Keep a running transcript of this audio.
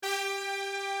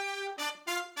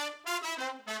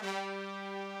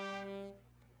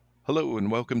Hello, and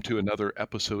welcome to another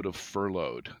episode of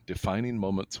Furloughed, Defining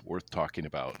Moments Worth Talking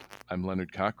About. I'm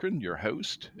Leonard Cochran, your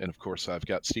host, and of course, I've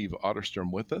got Steve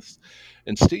Otterstrom with us.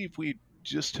 And Steve, we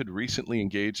just had recently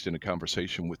engaged in a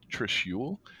conversation with Trish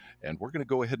Ewell, and we're going to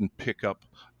go ahead and pick up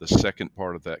the second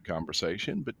part of that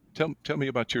conversation. But tell me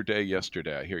about your day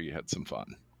yesterday. I hear you had some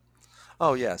fun.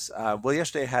 Oh, yes. Well,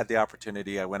 yesterday I had the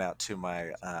opportunity. I went out to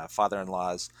my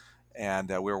father-in-law's, and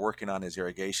we were working on his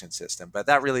irrigation system. But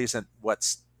that really isn't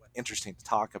what's interesting to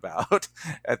talk about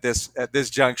at this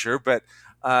juncture. But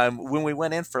when we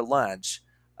went in for lunch,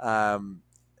 um,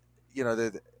 you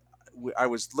know, I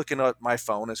was looking at my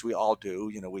phone as we all do.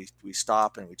 We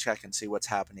stop and we check and see what's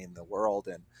happening in the world.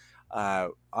 And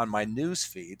on my news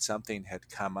feed, something had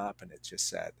come up, and it just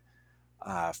said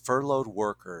furloughed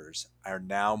workers are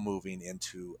now moving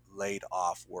into laid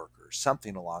off workers.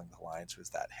 Something along the lines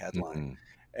was that headline,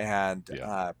 Hmm. and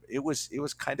Yeah. it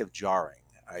was kind of jarring.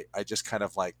 I just kind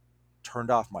of like turned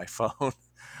off my phone.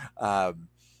 um,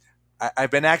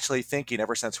 I've been actually thinking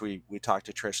ever since we talked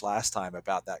to Trish last time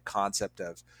about that concept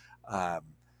of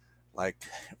um, like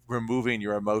removing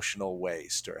your emotional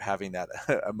waste or having that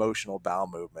emotional bowel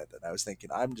movement. And I was thinking,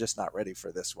 I'm just not ready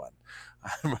for this one.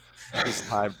 It's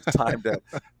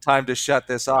time to shut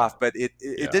this Yeah. off. But it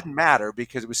Yeah. didn't matter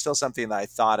because it was still something that I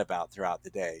thought about throughout the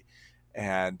day,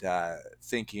 and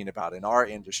thinking about in our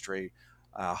industry,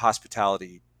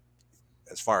 hospitality.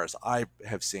 As far as I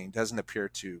have seen, doesn't appear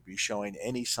to be showing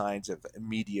any signs of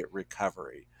immediate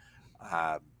recovery.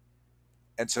 Um,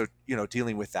 and so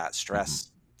dealing with that Hmm.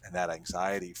 stress and that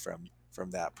anxiety from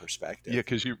that Yeah, perspective.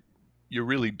 because you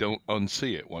really don't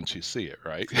unsee it once you see it,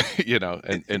 right?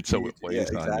 And so it Yeah,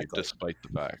 weighs on you exactly. despite the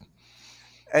fact.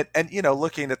 And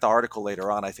looking at the article later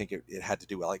on, I think it had to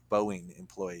do with like Boeing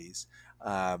employees,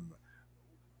 um,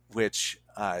 which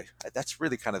that's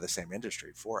really kind of the same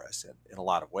industry for us in a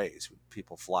lot of ways. When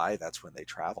people fly, that's when they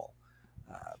travel.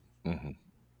 um, Hmm.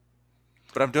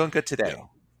 but I'm doing good Yeah. today.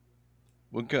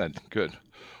 Well, good, good.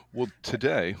 Well,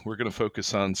 today we're going to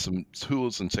focus on some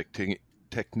tools and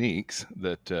techniques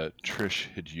that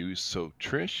Trish had used. So,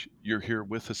 Trish, you're here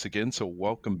with us again. So,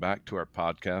 welcome back to our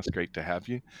podcast. Great to have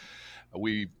you.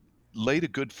 We laid a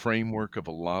good framework of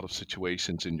a lot of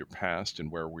situations in your past and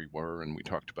where we were, and we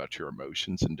talked about your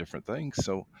emotions and different things.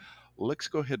 So, let's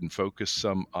go ahead and focus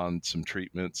some on some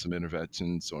treatments, some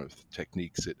interventions, or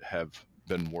techniques that have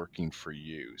been working for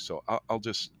you. So, I'll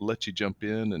just let you jump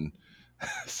in and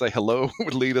say hello,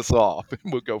 would lead us off,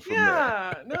 and we'll go from there.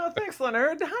 Yeah, no, thanks,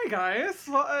 Leonard. Hi, guys.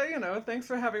 Well, thanks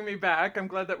for having me back. I'm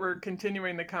glad that we're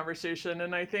continuing the conversation.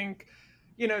 And I think,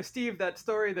 Steve, that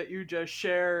story that you just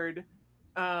shared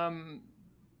um,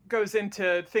 goes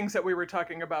into things that we were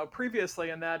talking about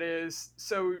previously. And that is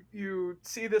so you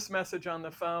see this message on the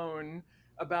phone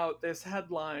about this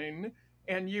headline,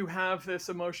 and you have this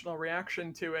emotional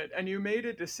reaction to it. And you made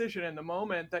a decision in the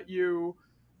moment that you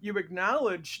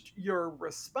acknowledged your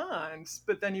response,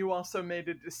 but then you also made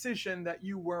a decision that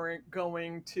you weren't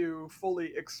going to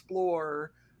fully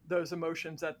explore those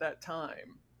emotions at that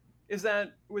time.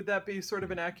 Would that be sort of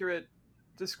an accurate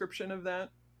description of that?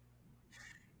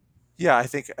 Yeah, I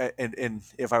think, and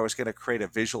if I was going to create a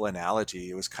visual analogy,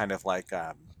 it was kind of like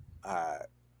uh,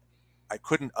 I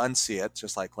couldn't unsee it,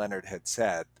 just like Leonard had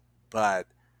said, but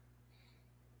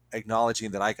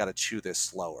acknowledging that I got to chew this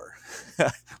slower.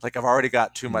 Like I've already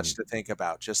got too much Mm, to think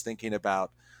about. Just thinking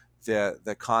about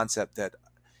the concept that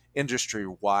industry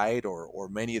wide, or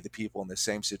many of the people in the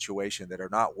same situation that are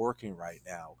not working right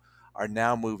now are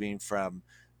now moving from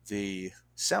the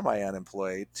semi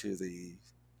unemployed to the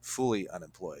fully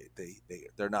unemployed.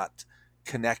 They're not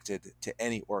connected to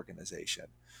any organization.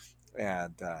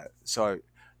 And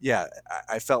yeah,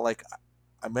 I felt like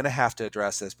I'm going to have to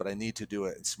address this, but I need to do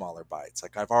it in smaller bites.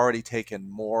 Like I've already taken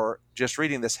more, just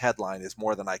reading this headline is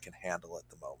more than I can handle at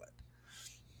the moment.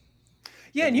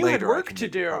 Yeah, And and you had later I work can to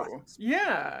maybe do. process.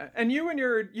 Yeah, and you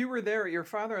were there at your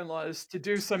father-in-law's to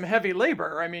do some heavy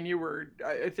labor. I mean,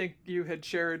 I think you had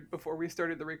shared before we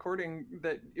started the recording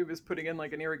that it was putting in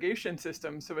like an irrigation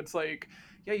system. So it's like,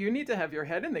 yeah, you need to have your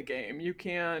head in the game. You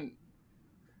can't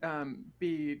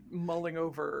be mulling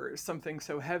over something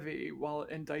so heavy while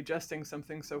and digesting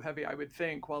something so heavy. I would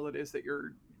think while it is that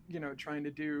you're trying to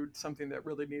do something that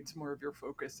really needs more of your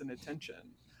focus and attention.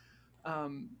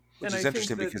 Which And is I think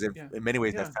interesting that because yeah, in many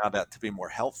ways I yeah. found that to be more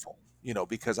helpful,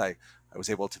 because I was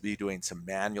able to be doing some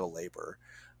manual labor,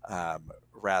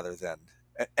 rather than,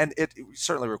 and it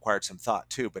certainly required some thought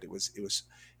too, but it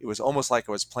was almost like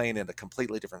I was playing in a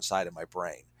completely different side of my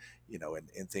brain,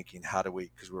 and thinking, how do we,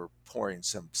 because we were pouring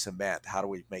some cement, how do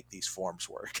we make these forms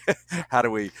work? How do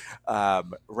we,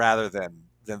 rather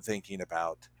than thinking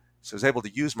about, So I was able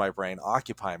to use my brain,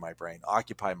 occupy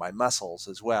my muscles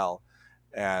as well.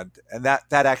 And that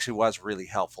actually was really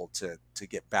helpful to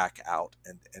get back out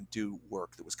and do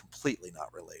work that was completely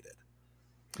not related.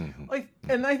 Hmm.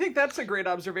 And I think that's a great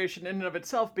observation in and of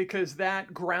itself, because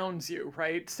that grounds you,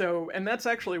 right? So, and that's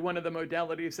actually one of the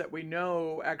modalities that we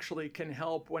know actually can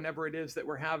help whenever it is that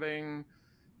we're having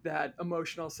that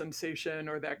emotional sensation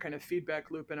or that kind of feedback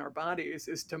loop in our bodies,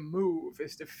 is to move,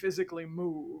 is to physically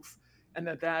move. And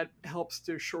that helps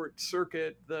to short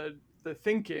circuit the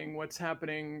thinking, what's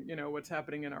happening, what's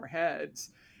happening in our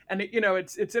heads. And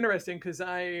it's interesting because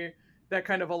that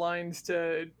kind of aligns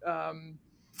to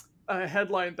a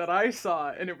headline that I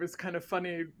saw, and it was kind of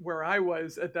funny where I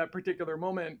was at that particular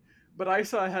moment. But I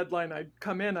saw a headline. I'd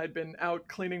come in. I'd been out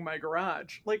cleaning my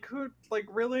garage. Like, who? Like,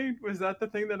 really? Was that the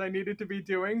thing that I needed to be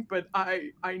doing? But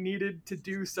I needed to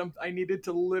do some. I needed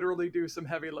to literally do some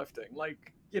heavy lifting.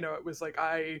 Like, it was like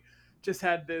I just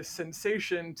had this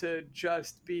sensation to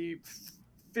just be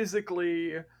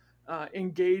physically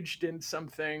engaged in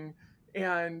something.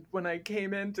 And when I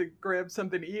came in to grab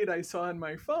something to eat, I saw on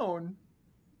my phone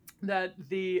that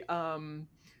the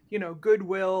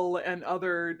Goodwill and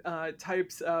other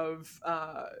types of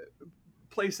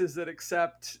places that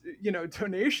accept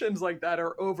donations like that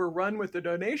are overrun with the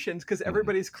donations, because Hmm.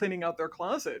 everybody's cleaning out their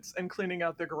closets and cleaning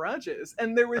out their garages.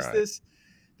 And there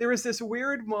was this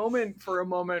weird moment for a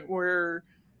moment where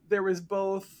there was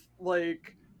both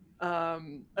like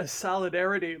a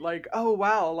solidarity, like, oh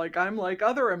wow, like I'm like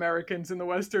other Americans in the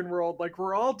Western world, like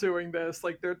we're all doing this,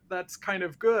 like that's kind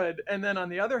of good. And then on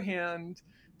the other hand,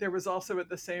 there was also at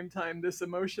the same time this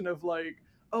emotion of like,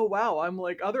 oh wow, I'm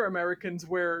like other Americans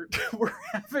where we're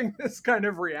having this kind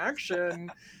of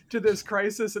reaction to this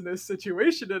crisis and this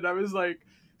situation. And I was like,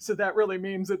 so that really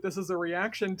means that this is a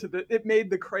reaction to it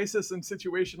made the crisis and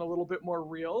situation a little bit more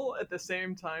real, at the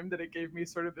same time that it gave me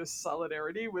sort of this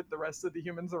solidarity with the rest of the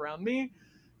humans around me.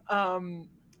 Um,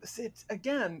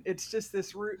 it's just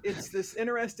it's this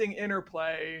interesting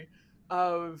interplay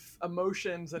of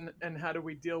emotions, and how do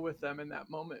we deal with them in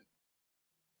that moment.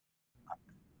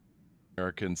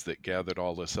 Americans that gathered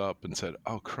all this up and said,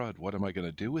 "Oh crud, what am I going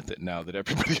to do with it now that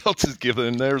everybody else is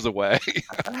giving theirs away?"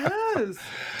 Yes,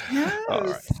 All right,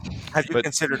 yes. Have you but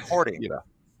considered hoarding? you know,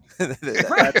 that's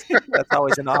Right. that's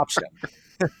always an option.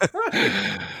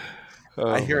 Right. I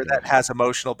oh my hear that gosh. has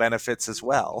emotional benefits as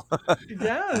well.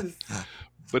 Yes.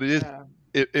 But Yeah.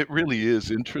 it really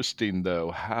is interesting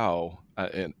though how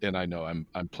and I know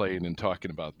I'm playing and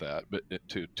talking about that, but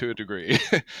to a degree,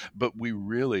 but we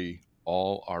really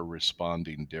all are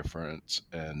responding different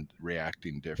and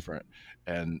reacting different.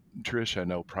 And Trish, I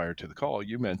know prior to the call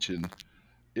you mentioned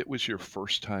it was your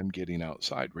first time getting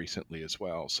outside recently as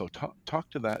well. So talk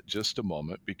to that just a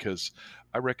moment, because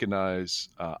I recognize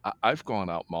I've gone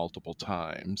out multiple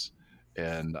times,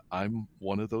 and I'm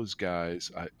one of those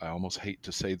guys. I almost hate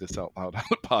to say this out loud on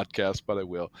the podcast, but I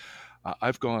will.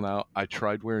 I've gone out. I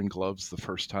tried wearing gloves the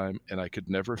first time, and I could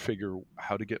never figure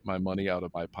how to get my money out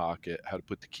of my pocket, how to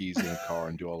put the keys in the car,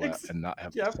 and do all that, Ex- and not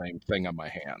have the yep. same thing on my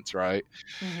hands. Right?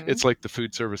 Hmm. It's like the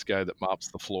food service guy that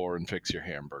mops the floor and fix your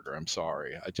hamburger. I'm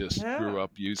sorry. I just grew Yeah.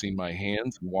 up using my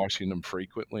hands and washing them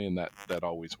frequently, and that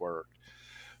always worked.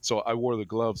 So I wore the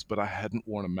gloves, but I hadn't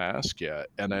worn a mask yet.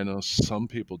 And I know some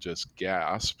people just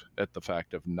gasp at the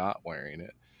fact of not wearing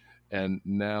it. And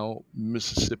now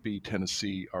Mississippi,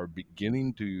 Tennessee are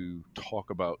beginning to talk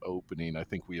about opening. I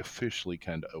think we officially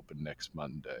kind of open next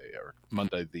Monday, or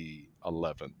Monday the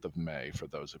 11th of May, for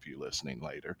those of you listening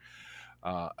later.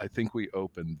 I think we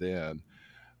open then,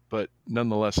 but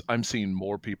nonetheless, I'm seeing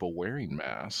more people wearing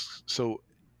masks. So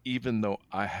even though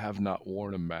I have not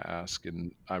worn a mask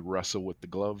and I wrestle with the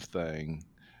glove thing,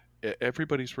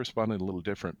 everybody's responding a little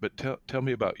different. But tell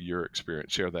me about your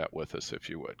experience. Share that with us if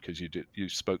you would, because you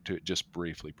spoke to it just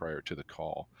briefly prior to the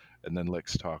call, and then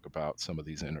let's talk about some of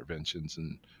these interventions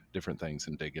and different things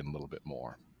and dig in a little bit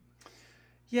more.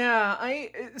 Yeah,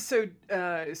 so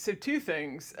two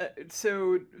things.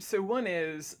 So one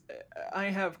is I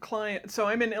have client. So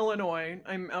I'm in Illinois.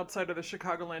 I'm outside of the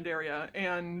Chicagoland area,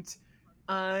 and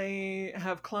I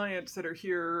have clients that are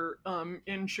here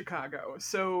in Chicago.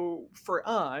 So for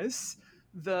us,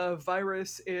 the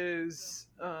virus is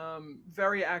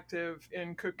very active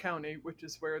in Cook County, which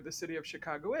is where the city of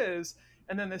Chicago is.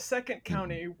 And then the second Hmm.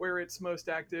 county where it's most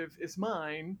active is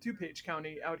mine, DuPage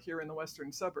County, out here in the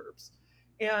western suburbs.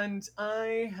 And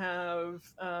I have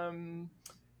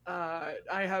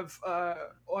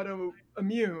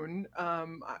autoimmune.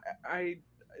 I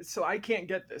so I can't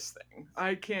get this thing.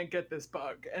 I can't get this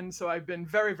bug, and so I've been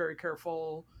very very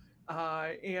careful.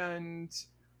 And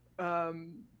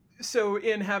um, so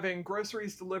in having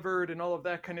groceries delivered and all of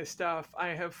that kind of stuff, I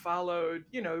have followed,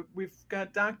 we've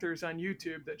got doctors on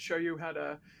YouTube that show you how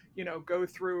to, go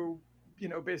through,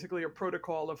 basically a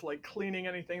protocol of like cleaning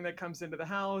anything that comes into the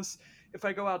house. If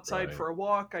I go outside Right. for a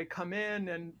walk, I come in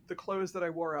and the clothes that I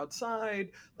wore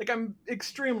outside, like I'm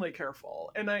extremely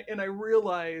careful. And I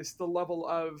realize the level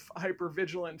of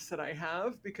hypervigilance that I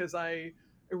have because I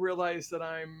realize that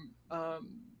I'm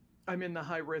in the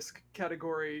high risk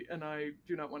category and I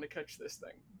do not want to catch this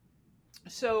thing.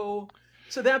 So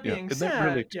so that Yeah, being and that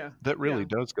really said, yeah, that really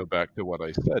yeah. does go back to what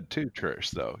I said too,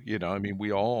 Trish, though. I mean,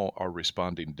 we all are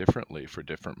responding differently for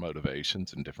different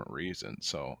motivations and different reasons.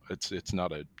 So it's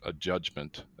not a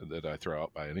judgment that I throw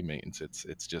out by any means.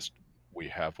 It's just we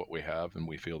have what we have and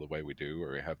we feel the way we do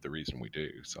or we have the reason we do.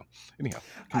 So anyhow,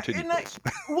 continue And I please.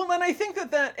 well, and I think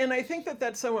that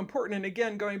that's so important. And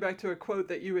again, going back to a quote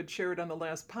that you had shared on the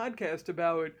last podcast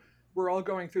about we're all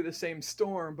going through the same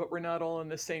storm, but we're not all in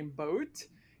the same boat.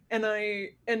 And I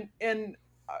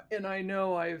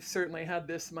know I've certainly had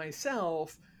this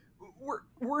myself.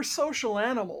 We're social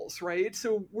animals, right?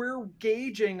 So we're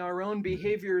gauging our own Mhm.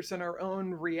 behaviors and our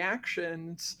own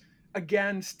reactions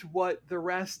against what the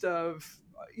rest of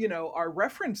our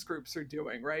reference groups are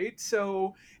doing, right?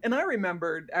 So, and I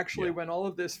remembered actually Yeah. when all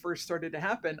of this first started to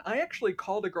happen, I actually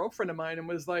called a girlfriend of mine and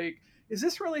was like, is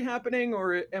this really happening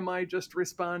or am I just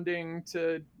responding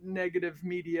to negative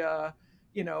media,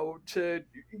 to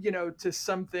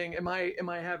something? Am I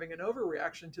having an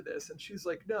overreaction to this? And she's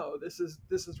like, no, this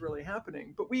is really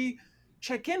happening. But we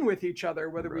check in with each other,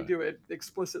 whether we Right. do it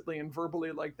explicitly and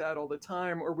verbally like that all the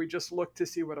time, or we just look to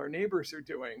see what our neighbors are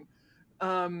doing,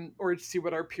 or to see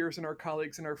what our peers and our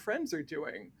colleagues and our friends are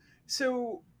doing.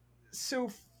 So, so,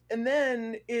 and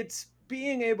then it's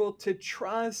being able to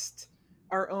trust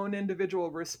our own individual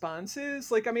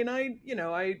responses. Like, I mean, I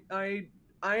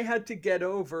had to get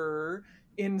over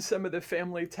in some of the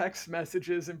family text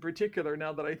messages in particular,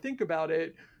 now that I think about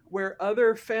it, where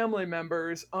other family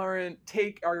members are in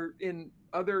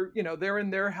other, they're in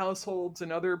their households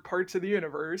and other parts of the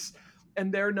universe,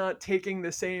 and they're not taking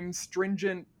the same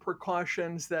stringent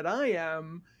precautions that I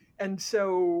am. And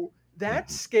so that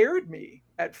Hmm. scared me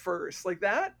at first. Like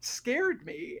that scared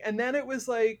me. And then it was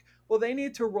like, well, they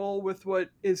need to roll with what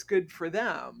is good for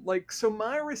them. Like, so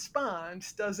my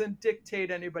response doesn't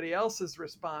dictate anybody else's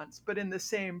response, but in the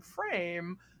same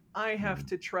frame, I have Hmm.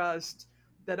 to trust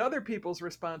that other people's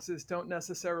responses don't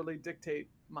necessarily dictate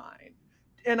mine.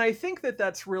 And I think that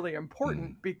that's really Hmm.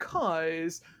 important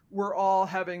because we're all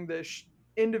having this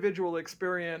individual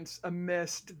experience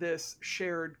amidst this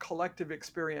shared collective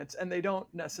experience, and they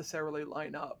don't necessarily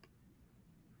line up.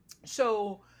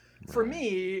 So for Right.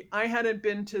 me, I hadn't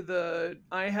been to the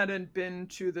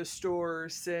store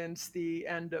since the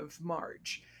end of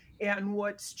March. And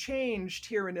what's changed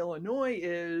here in Illinois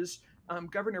is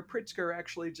Governor Pritzker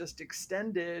actually just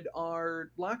extended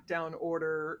our lockdown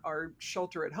order, our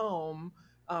shelter at home,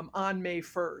 on May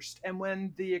 1st. And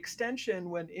when the extension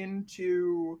went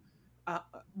into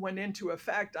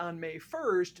effect on May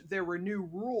 1st, there were new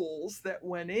rules that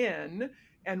went in,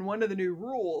 and one of the new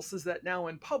rules is that now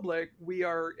in public, we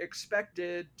are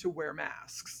expected to wear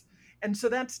masks. And so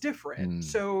that's different. Mm.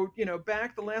 So,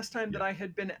 back the last time that Yeah. I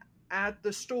had been at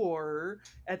the store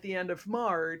at the end of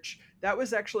March, that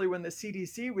was actually when the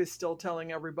CDC was still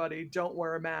telling everybody don't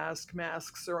wear a mask.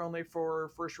 Masks are only for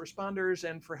first responders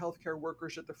and for healthcare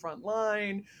workers at the front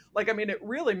line. Like, I mean, it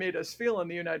really made us feel in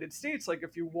the United States like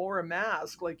if you wore a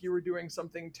mask, like you were doing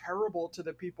something terrible to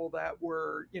the people that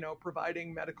were,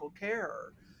 providing medical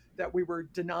care, that we were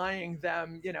denying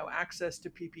them, access to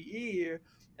PPE.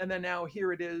 And then now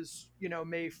here it is,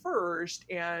 May 1st,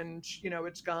 and,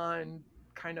 it's gone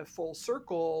kind of full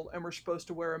circle, and we're supposed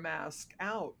to wear a mask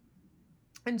out.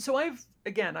 And so I've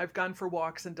gone for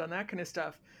walks and done that kind of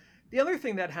stuff. The other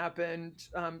thing that happened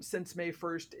since May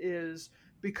 1st is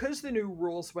because the new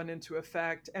rules went into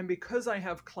effect, and because I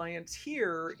have clients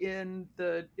here in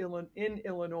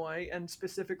Illinois and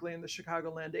specifically in the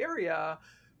Chicagoland area,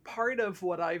 part of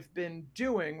what I've been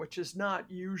doing, which is not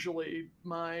usually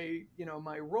my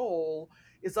role,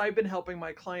 is I've been helping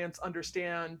my clients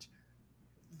understand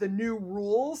the new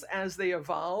rules as they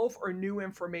evolve, or new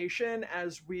information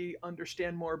as we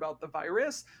understand more about the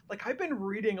virus. Like, I've been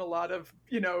reading a lot of,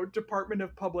 Department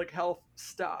of Public Health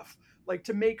stuff, like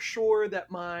to make sure that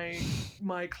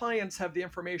my clients have the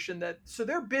information, that so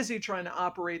they're busy trying to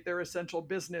operate their essential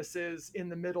businesses in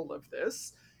the middle of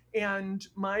this, and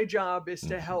my job is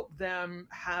to Hmm. help them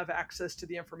have access to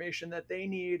the information that they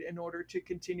need in order to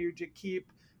continue to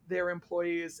keep their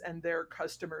employees and their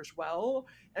customers well,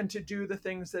 and to do the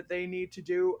things that they need to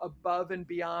do above and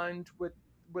beyond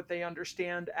what they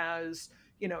understand as,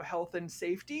 health and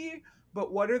safety,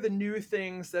 but what are the new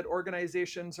things that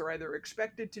organizations are either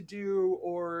expected to do,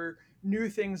 or new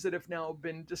things that have now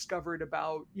been discovered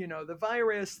about, the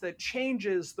virus, that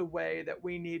changes the way that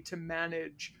we need to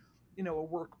manage, a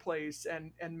workplace,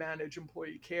 and manage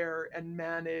employee care, and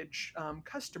manage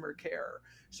customer care.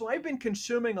 So I've been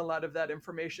consuming a lot of that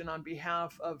information on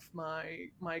behalf of my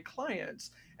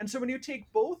clients. And so when you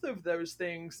take both of those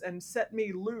things and set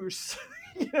me loose,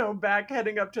 back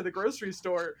heading up to the grocery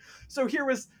store.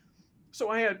 So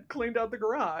I had cleaned out the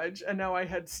garage, and now I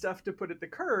had stuff to put at the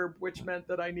curb, which meant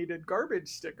that I needed garbage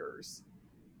stickers.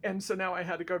 And so now I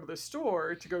had to go to the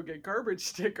store to go get garbage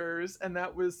stickers, and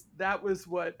that was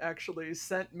what actually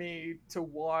sent me to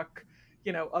walk,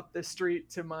 up the street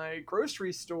to my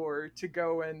grocery store to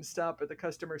go and stop at the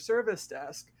customer service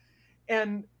desk.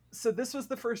 And so this was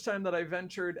the first time that I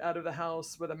ventured out of the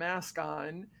house with a mask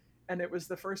on. And it was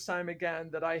the first time again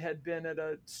that I had been at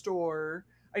a store.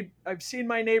 I've seen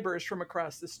my neighbors from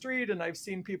across the street, and I've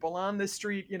seen people on the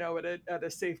street, at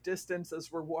a safe distance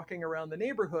as we're walking around the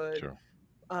neighborhood. Sure.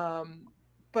 Um,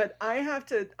 but I have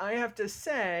to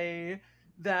say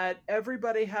that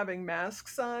everybody having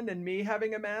masks on and me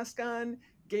having a mask on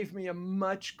gave me a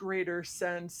much greater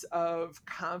sense of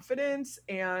confidence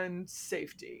and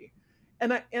safety.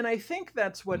 And I think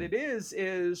that's what Mm, it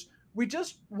is we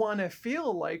just want to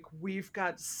feel like we've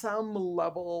got some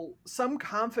level, some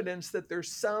confidence that there's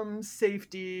some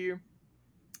safety,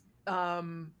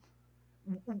 um,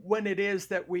 when it is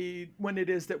that we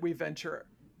venture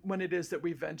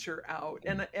out.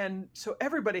 mm. And so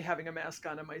everybody having a mask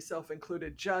on, and myself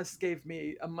included, just gave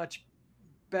me a much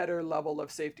better level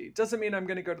of safety. Doesn't mean I'm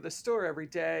going to go to the store every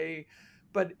day,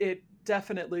 but it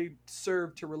definitely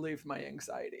served to relieve my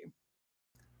anxiety.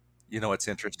 It's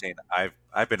interesting.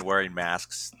 I've been wearing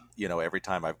masks, every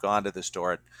time I've gone to the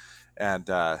store. And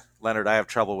Leonard, I have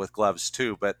trouble with gloves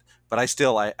too, but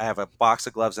I have a box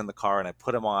of gloves in the car, and I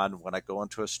put them on when I go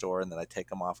into a store, and then I take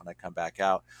them off when I come back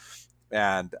out.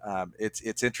 And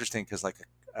it's interesting because, like,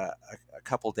 a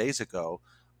couple days ago,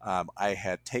 I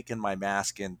had taken my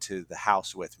mask into the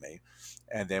house with me,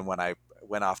 and then when I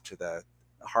went off to the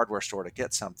hardware store to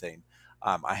get something,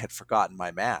 I had forgotten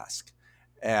my mask.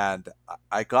 And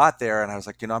I got there, and I was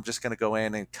like, I'm just going to go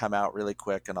in and come out really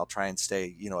quick, and I'll try and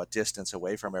stay, a distance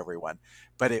away from everyone.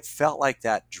 But it felt like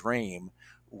that dream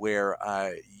where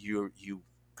you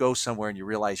go somewhere and you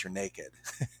realize you're naked,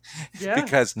 Yeah.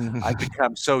 because I've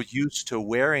become so used to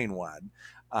wearing one.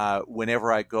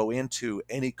 Whenever I go into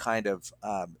any kind of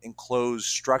enclosed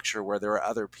structure where there are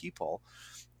other people,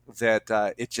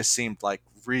 that it just seemed like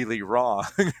really wrong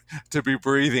to be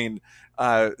breathing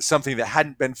something that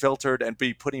hadn't been filtered, and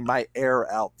be putting my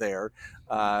air out there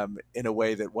in a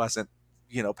way that wasn't,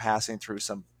 passing through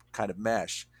some kind of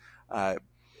mesh. Uh,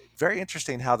 Very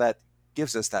interesting how that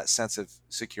gives us that sense of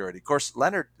security. Of course,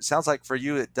 Leonard, sounds like for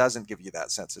you it doesn't give you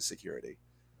that sense of security.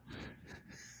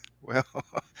 Well,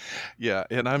 yeah,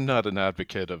 and I'm not an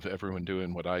advocate of everyone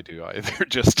doing what I do either,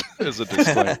 just as a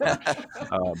disclaimer.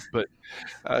 But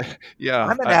uh, yeah,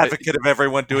 I'm an advocate of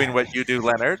everyone doing what you do,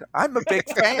 Leonard. I'm a big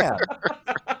fan.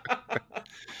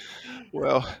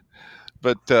 well,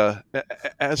 but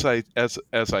as I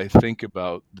think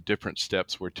about the different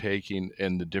steps we're taking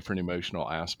and the different emotional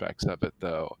aspects of it,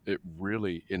 though, it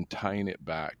really, in tying it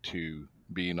back to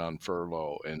being on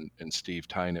furlough, and Steve,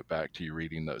 tying it back to you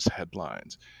reading those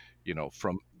headlines,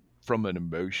 from an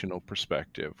emotional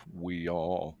perspective, we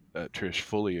all, Trish,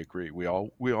 fully agree. We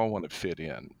all want to fit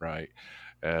in, right?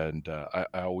 And I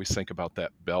always think about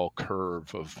that bell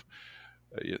curve of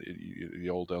the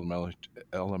old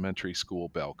elementary school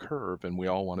bell curve, and we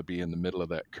all want to be in the middle of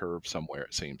that curve somewhere.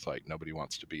 It seems like nobody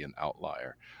wants to be an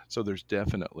outlier. So there's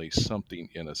definitely something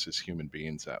in us as human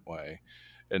beings that way.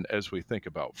 And as we think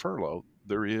about furlough,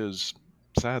 there is,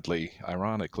 sadly,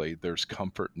 ironically, there's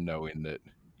comfort in knowing that,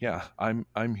 yeah,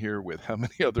 I'm here with how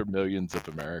many other millions of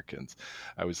Americans.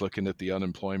 I was looking at the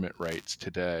unemployment rates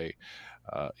today.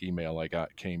 Email I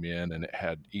got came in, and it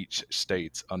had each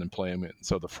state's unemployment.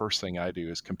 So the first thing I do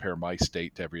is compare my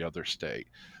state to every other state.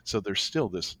 So there's still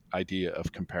this idea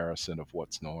of comparison of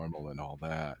what's normal and all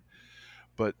that.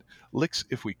 But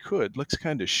if we could, let's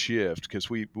kind of shift, because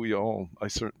we all,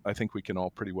 I think we can all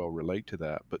pretty well relate to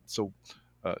that. But so,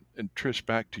 and Trish,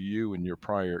 back to you and your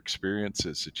prior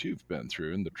experiences that you've been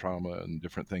through, and the trauma and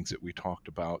different things that we talked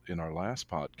about in our last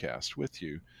podcast with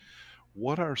you.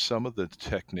 What are some of the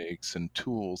techniques and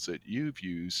tools that you've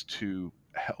used to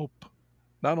help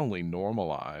not only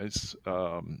normalize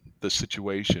the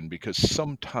situation, because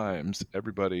sometimes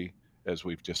everybody as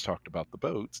we've just talked about the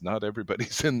boats, not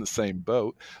everybody's in the same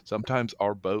boat. Sometimes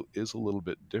our boat is a little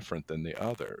bit different than the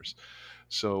others.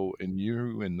 So, in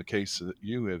the case that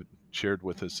you have shared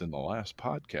with us in the last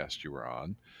podcast you were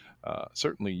on,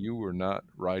 certainly you were not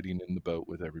riding in the boat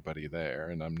with everybody there,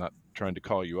 and I'm not trying to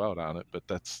call you out on it, but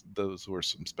those were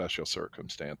some special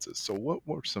circumstances. So, what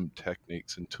were some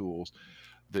techniques and tools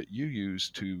that you use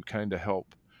to kind of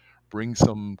help bring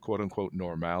some quote unquote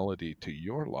normality to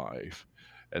your life?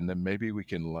 And then maybe we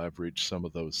can leverage some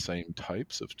of those same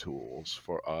types of tools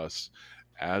for us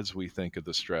as we think of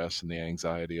the stress and the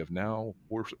anxiety of now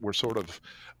we're sort of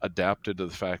adapted to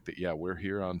the fact that yeah, we're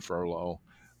here on furlough,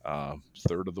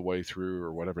 third of the way through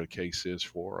or whatever the case is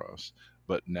for us.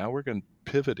 But now we're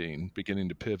beginning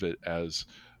to pivot as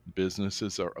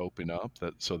businesses are opening up,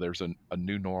 that so there's a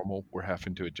new normal we're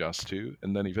having to adjust to,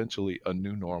 and then eventually a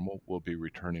new normal will be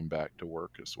returning back to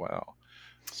work as well.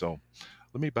 So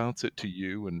let me bounce it to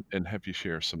you and have you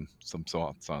share some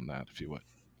thoughts on that if you would.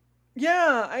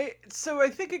 Yeah, I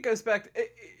think it goes back,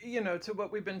 to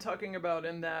what we've been talking about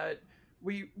in that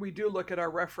we do look at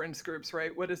our reference groups,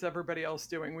 right? What is everybody else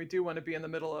doing? We do want to be in the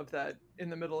middle of that, in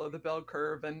the middle of the bell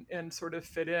curve, and sort of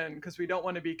fit in, because we don't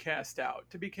want to be cast out.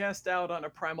 To be cast out on a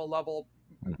primal level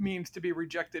Mhm. means to be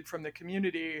rejected from the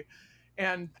community,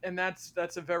 and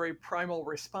that's a very primal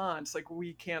response. Like,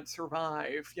 we can't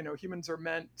survive. Humans are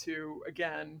meant to,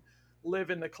 again,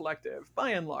 live in the collective by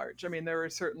and large. I mean, there are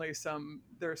certainly some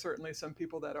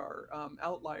people that are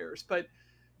outliers, but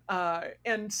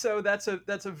and so that's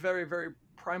a very, very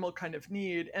primal kind of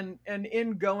need. And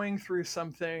in going through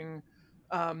something,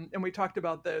 and we talked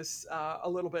about this a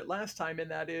little bit last time,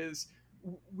 and that is,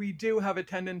 we do have a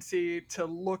tendency to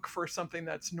look for something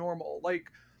that's normal, like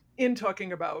in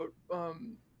talking about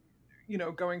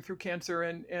going through cancer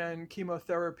and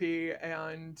chemotherapy,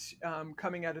 and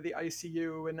coming out of the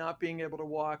ICU and not being able to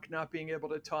walk, not being able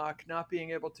to talk, not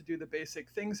being able to do the basic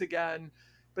things again,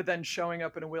 but then showing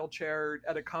up in a wheelchair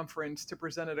at a conference to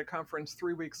present at a conference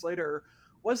 3 weeks later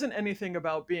wasn't anything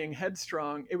about being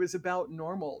headstrong. It was about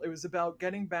normal. It was about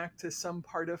getting back to some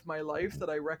part of my life that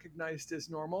I recognized as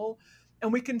normal.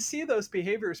 And we can see those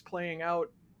behaviors playing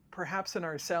out perhaps in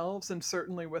ourselves and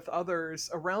certainly with others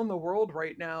around the world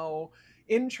right now,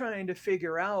 in trying to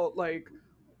figure out, like,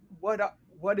 what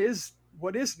is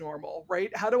normal,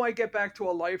 right? How do I get back to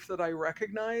a life that I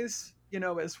recognize,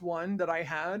 as one that I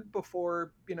had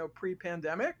before,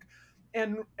 pre-pandemic?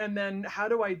 And then how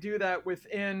do I do that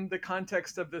within the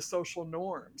context of the social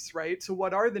norms, right? So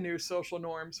what are the new social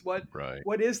norms? what Right.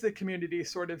 what is the community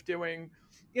sort of doing?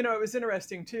 It was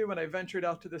interesting too when I ventured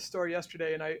out to the store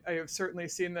yesterday, and I have certainly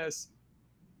seen this.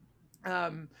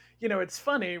 um, it's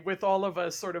funny with all of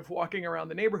us sort of walking around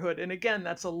the neighborhood. And again,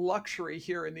 that's a luxury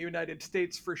here in the United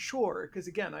States for sure. Because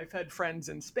again, I've had friends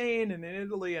in Spain and in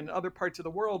Italy and other parts of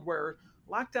the world where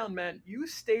lockdown meant you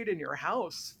stayed in your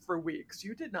house for weeks.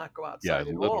 You did not go Yeah, outside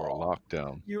at literal all.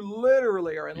 lockdown. You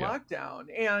literally are in Yeah. lockdown.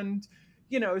 And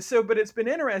but it's been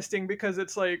interesting because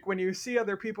it's like when you see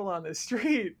other people on the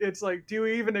street, it's like, do you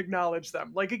even acknowledge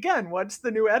them? Like, again, what's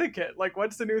the new etiquette? Like,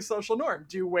 what's the new social norm?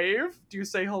 Do you wave? Do you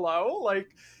say hello?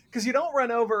 Like, because you don't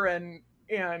run over and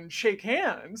shake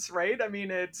hands, right? I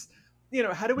mean, it's,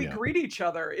 how do we Yeah. greet each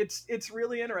other? It's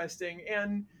really interesting.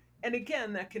 And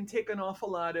again, that can take an awful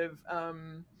lot of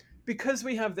because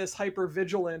we have this hyper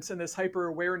vigilance and this hyper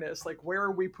awareness. Like, where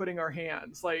are we putting our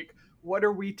hands? Like, what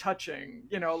are we touching?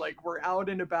 Like, we're out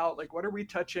and about, like, what are we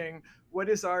touching? What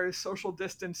is our social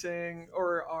distancing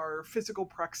or our physical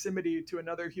proximity to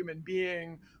another human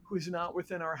being who's not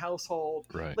within our household?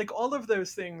 Right. Like, all of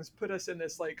those things put us in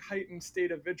this, like, heightened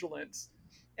state of vigilance.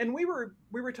 And we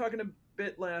were talking a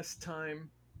bit last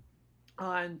time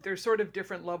on, there's sort of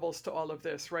different levels to all of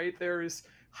this, right? There's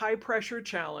high pressure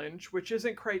challenge, which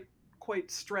isn't quite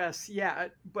stress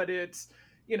yet, but it's,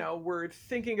 we're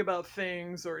thinking about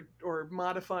things or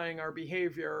modifying our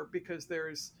behavior because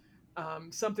there's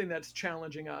something that's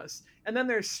challenging us. And then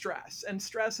there's stress, and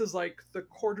stress is like the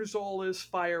cortisol is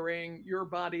firing, your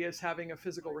body is having a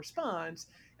physical response.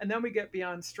 And then we get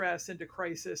beyond stress into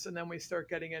crisis, and then we start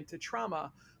getting into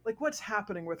trauma. Like, what's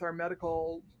happening with our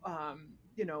medical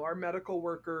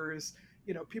workers,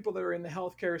 people that are in the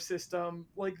healthcare system.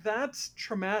 Like, that's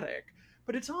traumatic.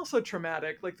 But it's also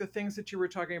traumatic, like the things that you were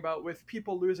talking about with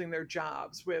people losing their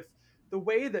jobs, with the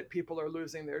way that people are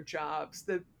losing their jobs,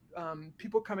 that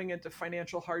people coming into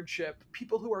financial hardship,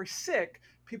 people who are sick,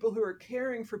 people who are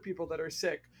caring for people that are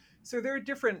sick. So there are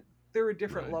different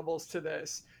Right. levels to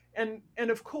this. And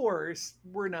of course,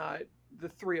 we're not the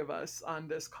three of us on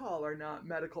this call are not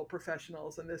medical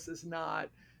professionals, and this is not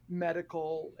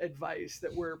medical advice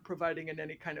that we're providing in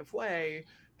any kind of way.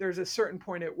 There's a certain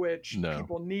point at which No.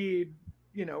 people need,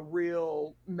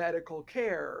 real medical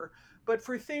care. But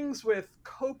for things with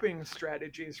coping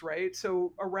strategies, right?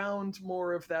 So around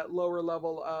more of that lower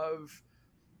level of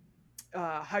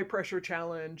high pressure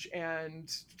challenge and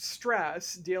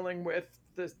stress, dealing with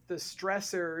the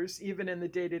stressors, even in the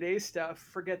day to day stuff.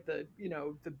 Forget the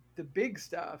big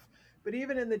stuff, but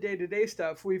even in the day to day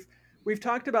stuff, we've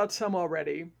talked about some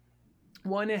already.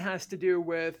 One, it has to do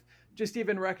with just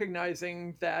even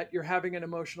recognizing that you're having an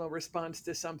emotional response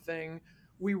to something.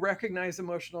 We recognize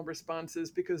emotional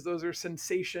responses because those are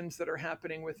sensations that are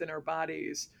happening within our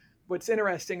bodies. What's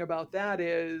interesting about that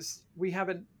is we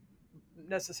haven't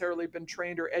necessarily been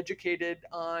trained or educated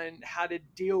on how to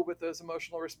deal with those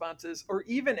emotional responses, or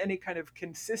even any kind of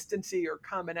consistency or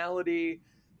commonality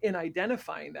in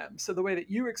identifying them. So the way that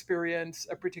you experience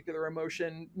a particular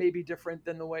emotion may be different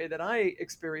than the way that I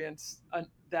experience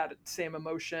that same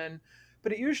emotion,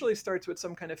 but it usually starts with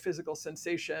some kind of physical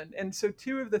sensation. And so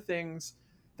two of the things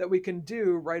that we can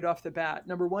do right off the bat,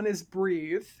 number one is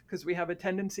breathe, because we have a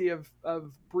tendency of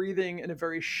breathing in a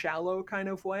very shallow kind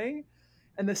of way.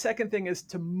 And the second thing is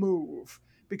to move,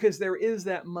 because there is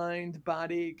that mind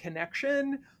body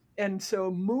connection. And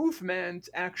so movement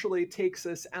actually takes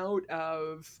us out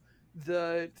of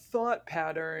the thought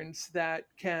patterns that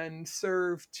can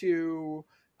serve to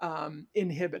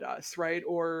inhibit us, right?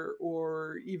 Or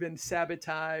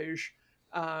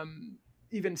um,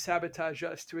 even sabotage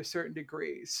us to a certain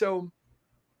degree. So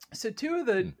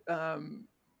Hmm.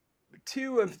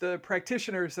 two of the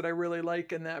practitioners that I really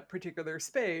like in that particular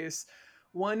space.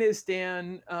 One is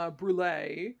Dan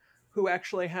Brule, who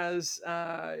actually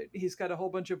he's got a whole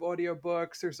bunch of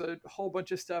audiobooks. There's a whole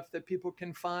bunch of stuff that people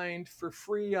can find for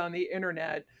free on the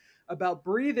internet about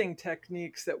breathing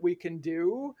techniques that we can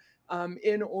do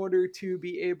in order to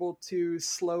be able to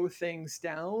slow things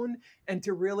down and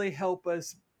to really help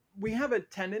us. We have a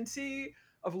tendency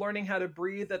of learning how to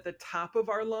breathe at the top of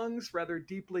our lungs rather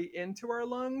deeply into our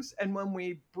lungs. And when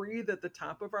we breathe at the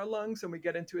top of our lungs and we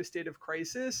get into a state of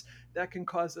crisis, that can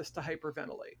cause us to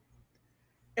hyperventilate.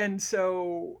 And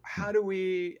so Hmm. how do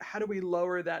we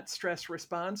lower that stress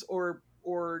response, or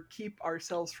keep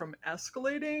ourselves from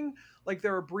escalating? Like,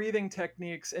 there are breathing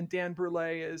techniques, and Dan Brule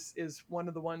is one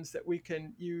of the ones that we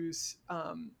can use.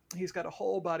 He's got a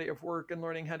whole body of work in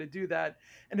learning how to do that.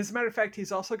 And as a matter of fact,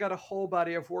 he's also got a whole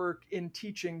body of work in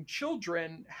teaching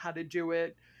children how to do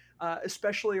it,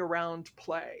 especially around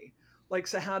play. Like,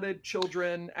 so how did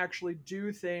children actually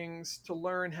do things to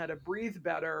learn how to breathe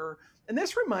better? And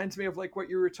this reminds me of like what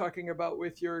you were talking about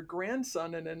with your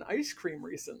grandson and an ice cream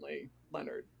recently,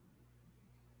 Leonard.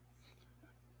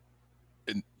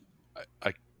 And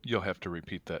you'll have to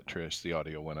repeat that, Trish. The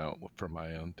audio went out from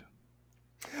my end.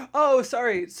 Oh,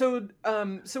 sorry. So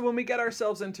when we get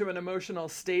ourselves into an emotional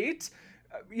state,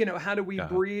 how do we Uh,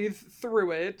 breathe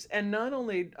through it? And not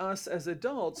only us as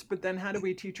adults, but then how do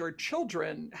we teach our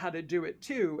children how to do it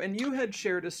too? And you had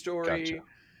shared a gotcha. story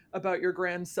about your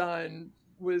grandson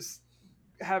was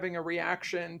having a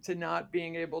reaction to not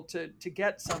being able to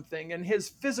get something, and his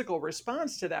physical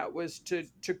response to that was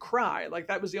to cry. Like,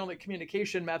 that was the only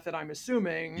communication method, I'm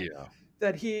assuming, Yeah.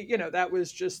 that that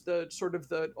was just the sort of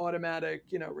the automatic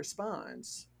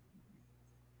response.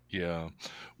 Yeah.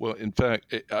 Well, in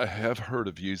fact, I have heard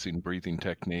of using breathing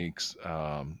techniques.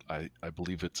 I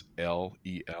believe it's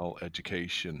LEL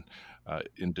Education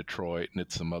in Detroit, and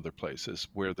it's some other places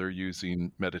where they're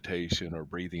using meditation or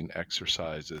breathing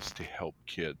exercises to help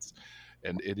kids.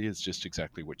 And it is just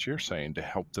exactly what you're saying, to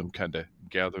help them kind of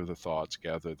gather the thoughts,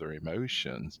 gather their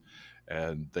emotions.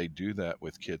 And they do that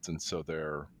with kids. And so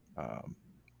um,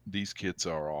 these kids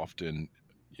are often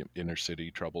inner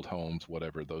city, troubled homes,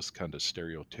 whatever, those kind of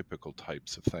stereotypical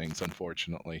types of things,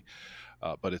 unfortunately.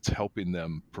 But it's helping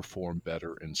them perform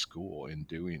better in school in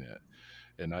doing it.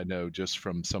 And I know just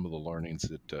from some of the learnings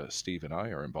that Steve and I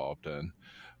are involved in,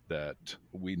 that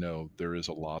we know there is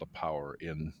a lot of power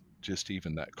in just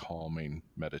even that calming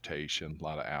meditation, a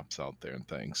lot of apps out there and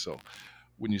things. So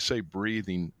when you say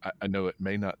breathing, I know it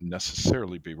may not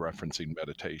necessarily be referencing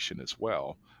meditation as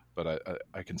well, but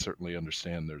I can certainly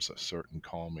understand there's a certain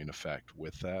calming effect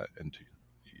with that. And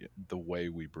the way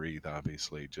we breathe,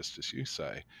 obviously, just as you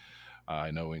say,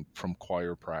 I know from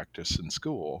choir practice in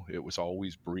school, it was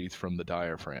always breathe from the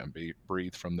diaphragm,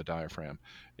 breathe from the diaphragm.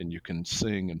 And you can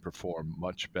sing and perform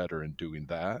much better in doing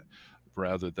that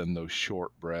rather than those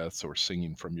short breaths or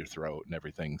singing from your throat and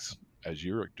everything's, as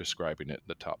you're describing it,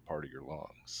 the top part of your lungs.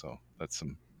 So that's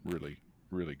some really,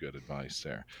 really good advice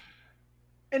there.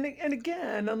 And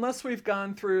again, unless we've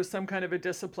gone through some kind of a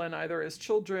discipline, either as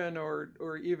children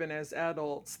or even as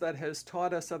adults, that has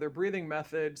taught us other breathing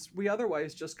methods, we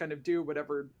otherwise just kind of do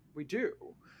whatever we do,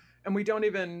 and we don't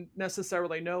even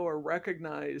necessarily know or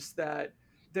recognize that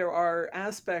there are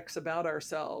aspects about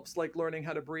ourselves, like learning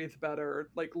how to breathe better,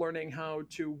 like learning how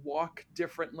to walk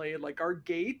differently, like our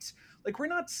gait. Like, we're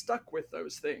not stuck with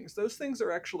those things. Those things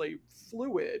are actually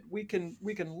fluid. We can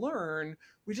learn.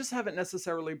 We just haven't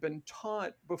necessarily been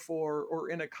taught before or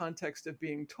in a context of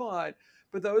being taught.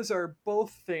 But those are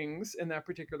both things in that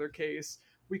particular case.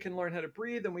 We can learn how to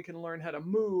breathe and we can learn how to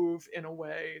move in a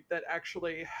way that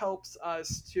actually helps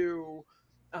us to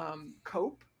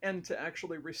cope and to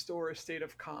actually restore a state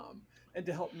of calm and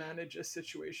to help manage a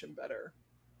situation better.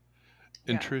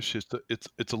 And Yeah. Trish,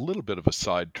 it's a little bit of a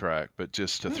sidetrack, but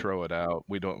just to Mm, throw it out,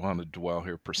 we don't want to dwell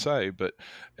here per se, but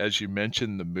as you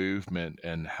mentioned the movement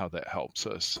and how that helps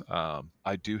us,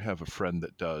 I do have a friend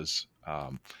that does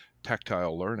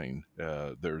tactile learning.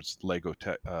 There's Lego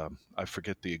tech, I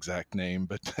forget the exact name,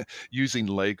 but using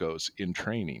Legos in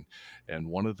training. And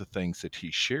one of the things that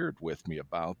he shared with me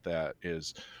about that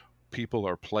is people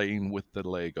are playing with the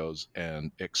Legos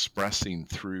and expressing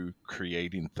through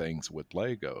creating things with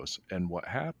Legos. And what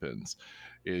happens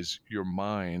is your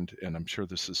mind, and I'm sure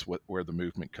this is where the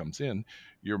movement comes in,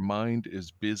 your mind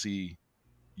is busy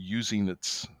using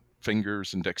its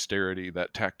fingers and dexterity,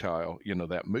 that tactile,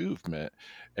 that movement.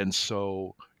 And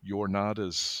so you're not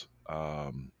as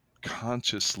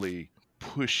consciously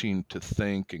pushing to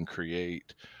think and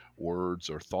create words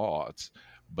or thoughts,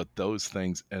 but those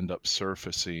things end up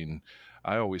surfacing.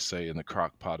 I always say in the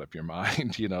crock pot of your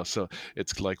mind, so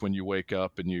it's like when you wake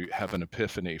up and you have an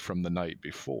epiphany from the night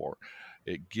before.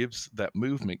 That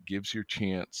movement gives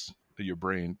your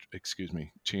brain, excuse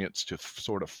me, chance to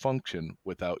sort of function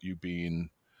without you being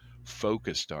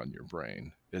focused on your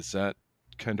brain. Is that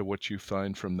kind of what you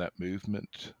find from that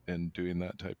movement and doing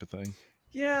that type of thing?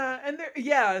 yeah, and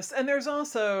yes, and there's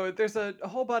a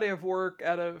whole body of work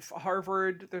out of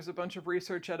Harvard. There's a bunch of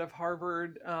research out of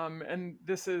Harvard, and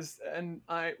this is and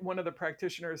I one of the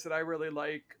practitioners that I really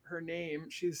like. Her name,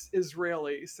 she's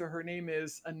Israeli, so her name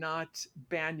is Anat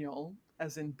Baniel,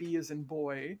 as in B as in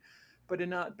boy, but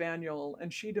Anat Baniel,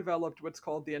 and she developed what's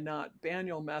called the Anat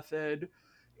Baniel method.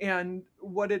 And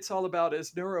what it's all about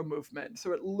is neuromovement.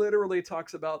 So it literally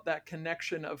talks about that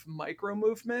connection of micro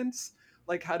movements,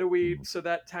 like how do we, Mhm. so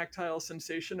that tactile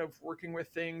sensation of working with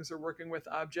things or working with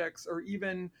objects or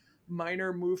even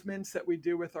minor movements that we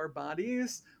do with our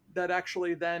bodies that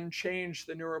actually then change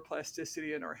the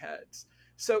neuroplasticity in our heads.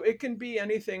 So it can be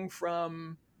anything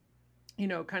from,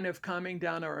 kind of calming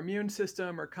down our immune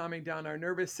system or calming down our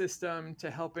nervous system, to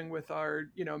helping with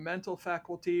our, mental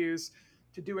faculties,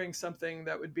 to doing something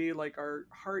that would be like our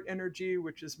heart energy,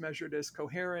 which is measured as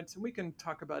coherence. And we can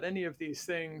talk about any of these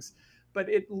things, but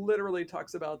it literally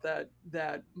talks about that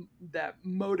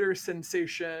motor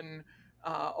sensation,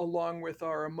 along with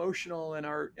our emotional and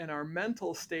our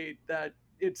mental state, that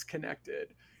it's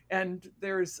connected. And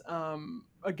there's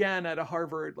again at a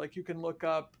Harvard, like you can look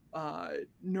up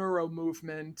neuro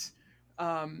movement,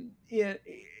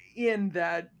 in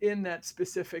that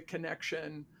specific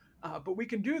connection. But we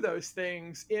can do those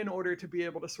things in order to be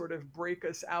able to sort of break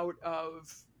us out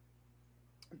of,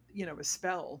 a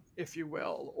spell, if you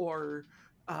will,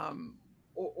 um,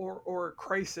 or a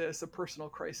crisis, a personal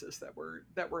crisis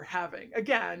that we're having.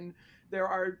 Again, there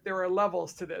are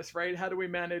levels to this, right? How do we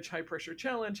manage high pressure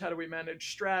challenge? How do we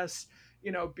manage stress?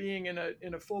 Being in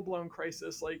a full blown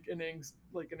crisis, like an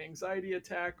anxiety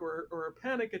attack or a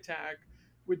panic attack,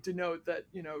 would denote that,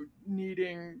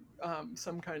 needing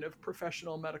some kind of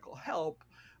professional medical help.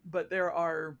 But there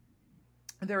are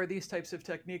these types of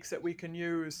techniques that we can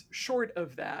use short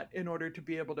of that in order to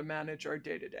be able to manage our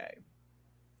day to day.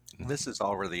 This is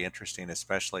all really interesting,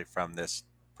 especially from this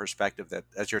perspective that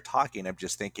as you're talking, I'm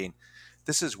just thinking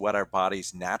this is what our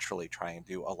bodies naturally try and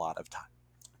do a lot of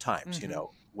times. Mm-hmm.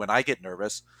 When I get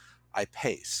nervous, I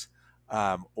pace,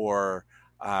 or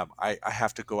I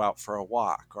have to go out for a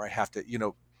walk, or I have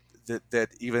to, that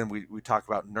even we talk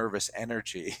about nervous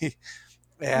energy.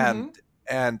 and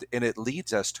Mm-hmm. and it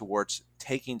leads us towards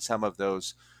taking some of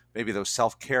those, maybe those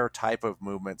self-care type of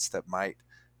movements that might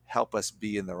help us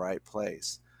be in the right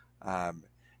place. um,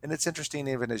 and it's interesting,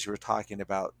 even as you were talking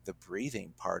about the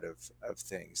breathing part of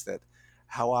things, that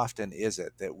how often is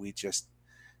it that we just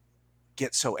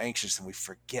get so anxious and we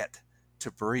forget to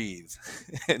breathe?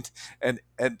 And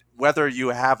whether you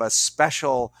have a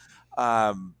special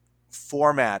um,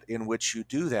 format in which you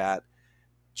do that,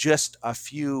 just a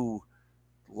few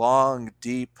long,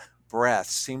 deep breath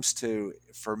seems to,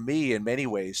 for me, in many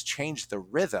ways, change the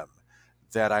rhythm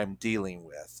that I'm dealing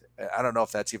with. I don't know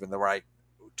if that's even the right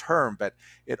term, but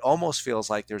it almost feels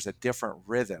like there's a different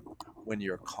rhythm when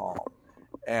you're calm.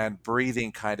 And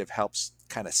breathing kind of helps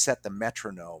kind of set the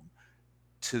metronome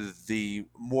to the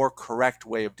more correct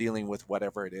way of dealing with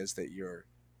whatever it is that you're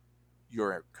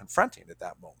confronting at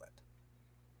that moment.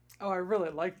 Oh, I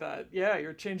really like that. Yeah,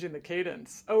 you're changing the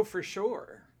cadence. Oh, for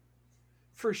sure.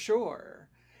 For sure.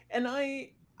 And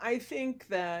I think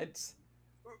that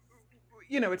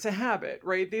it's a habit,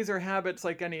 right? These are habits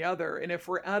like any other. And if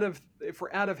we're out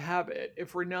of habit,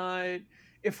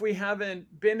 if we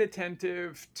haven't been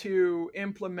attentive to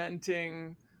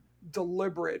implementing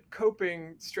deliberate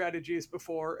coping strategies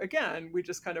before, again, we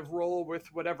just kind of roll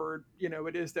with whatever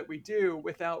it is that we do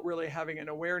without really having an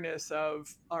awareness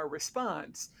of our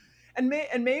response. And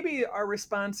maybe our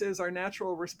responses, our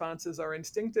natural responses, our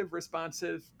instinctive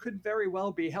responses could very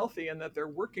well be healthy and that they're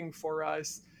working for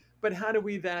us. But how do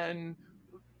we then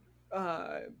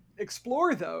uh,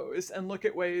 explore those and look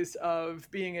at ways of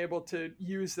being able to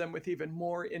use them with even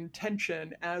more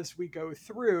intention as we go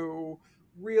through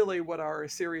really what are a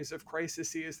series of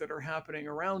crises that are happening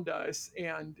around us,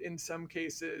 and in some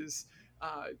cases,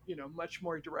 much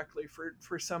more directly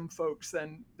for some folks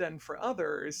than for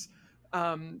others,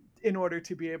 in order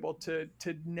to be able to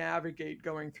navigate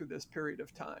going through this period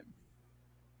of time.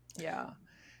 Yeah,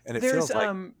 And it there's feels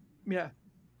like, yeah.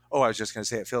 oh, I was just going to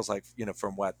say, it feels like,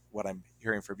 from what I'm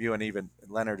hearing from you and even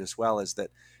Leonard as well, is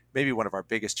that maybe one of our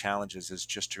biggest challenges is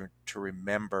just to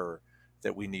remember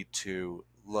that we need to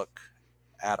look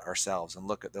at ourselves and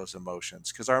look at those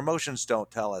emotions, because our emotions don't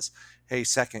tell us, hey,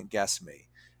 second guess me.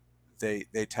 They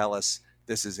tell us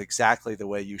this is exactly the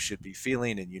way you should be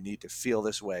feeling, and you need to feel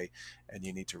this way, and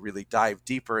you need to really dive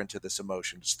deeper into this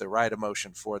emotion. It's the right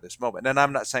emotion for this moment. And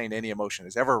I'm not saying any emotion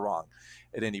is ever wrong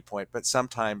at any point, but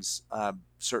sometimes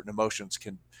certain emotions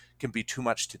can be too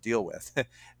much to deal with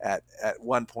at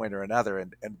one point or another,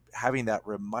 and having that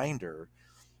reminder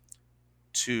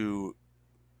to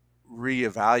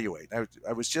reevaluate.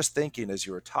 I was just thinking as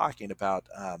you were talking about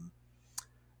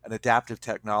an adaptive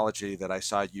technology that I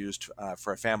saw used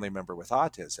for a family member with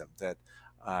autism, that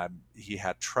he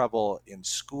had trouble in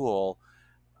school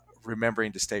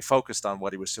remembering to stay focused on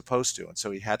what he was supposed to. And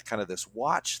so he had kind of this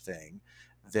watch thing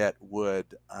that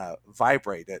would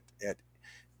vibrate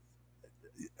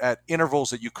at intervals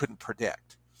that you couldn't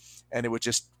predict. And it would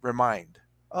just remind,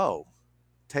 oh,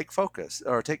 take focus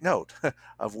or take note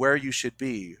of where you should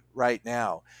be right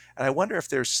now. And I wonder if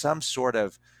there's some sort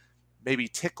of maybe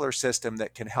tickler system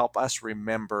that can help us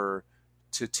remember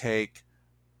to take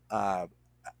uh,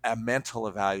 a mental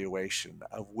evaluation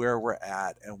of where we're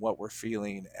at and what we're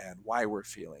feeling and why we're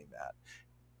feeling that.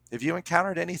 Have you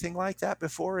encountered anything like that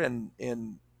before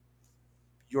in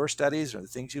your studies or the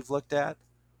things you've looked at?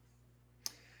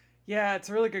 Yeah, it's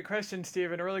a really good question,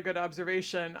 Steve, and a really good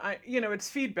observation. It's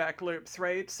feedback loops,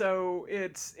 right? So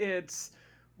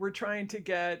we're trying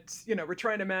to we're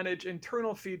trying to manage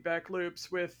internal feedback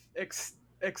loops with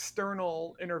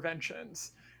external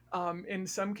interventions, in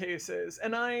some cases.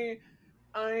 And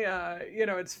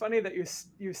it's funny that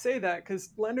you say that, because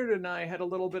Leonard and I had a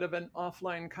little bit of an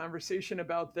offline conversation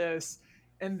about this,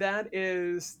 and that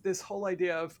is this whole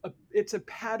idea of it's a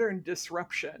pattern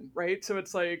disruption, right? So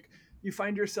it's like you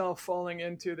find yourself falling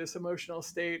into this emotional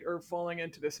state or falling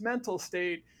into this mental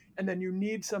state, and then you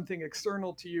need something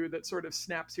external to you that sort of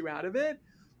snaps you out of it.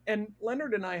 And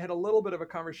Leonard and I had a little bit of a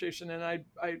conversation, and I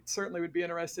certainly would be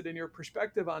interested in your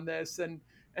perspective on this, and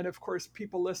of course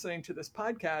people listening to this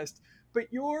podcast.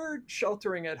 But you're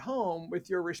sheltering at home with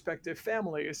your respective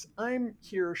families. I'm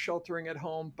here sheltering at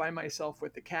home by myself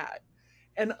with the cat.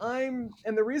 And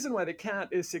the reason why the cat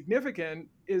is significant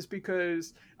is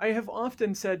because I have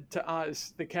often said to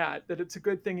Oz, the cat, that it's a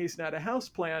good thing he's not a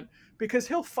houseplant, because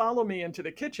he'll follow me into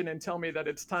the kitchen and tell me that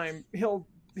it's time. He'll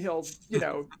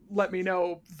let me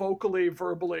know vocally,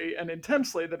 verbally, and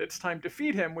intensely that it's time to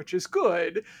feed him, which is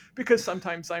good, because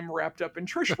sometimes I'm wrapped up in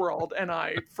Trish world and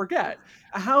I forget.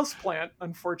 A houseplant,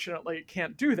 unfortunately,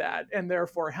 can't do that, and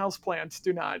therefore houseplants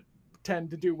do not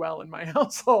tend to do well in my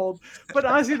household. But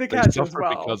Ozzy the They cat does suffer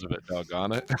because well. of it,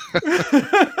 doggone it.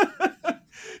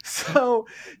 So,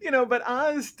 but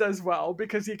Oz does well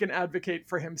because he can advocate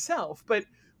for himself. But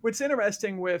what's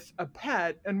interesting with a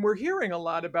pet, and we're hearing a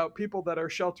lot about people that are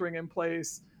sheltering in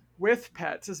place with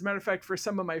pets. As a matter of fact, for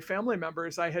some of my family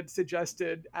members, I had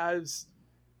suggested, as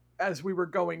we were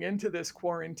going into this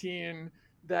quarantine,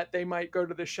 that they might go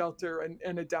to the shelter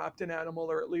and adopt an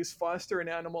animal, or at least foster an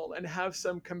animal, and have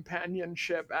some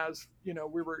companionship as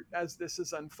this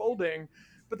is unfolding,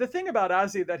 But the thing about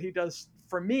Ozzy that he does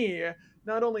for me,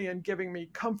 not only in giving me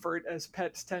comfort as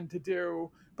pets tend to do,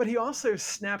 but he also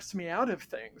snaps me out of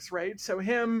things, right? So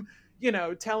him,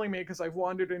 telling me because I've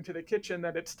wandered into the kitchen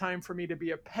that it's time for me to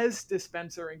be a Pez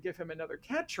dispenser and give him another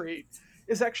cat treat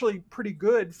is actually pretty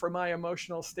good for my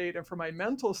emotional state and for my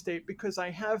mental state because I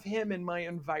have him in my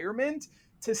environment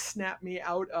to snap me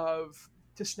out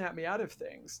of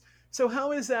things. So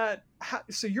how is that?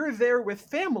 So you're there with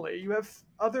family. You have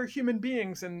other human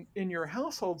beings in your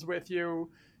households with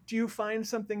you. Do you find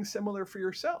something similar for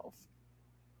yourself?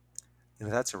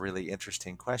 That's a really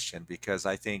interesting question because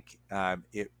I think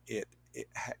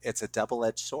it's a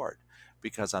double-edged sword.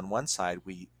 Because on one side,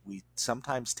 we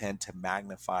sometimes tend to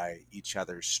magnify each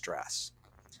other's stress.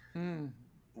 Mm.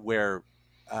 Where,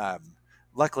 um,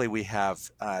 luckily, we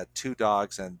have two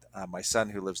dogs, and my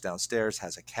son who lives downstairs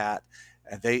has a cat,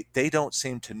 and they don't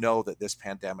seem to know that this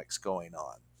pandemic's going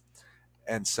on,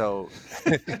 and so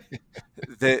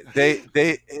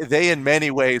they in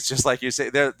many ways, just like you say,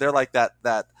 they're like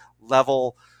that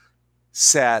level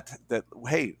set that,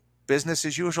 hey, business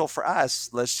as usual for us,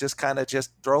 let's just kind of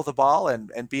just throw the ball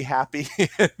and be happy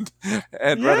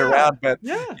and run Yeah, around. But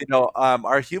yeah.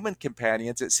 our human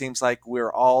companions, it seems like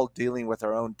we're all dealing with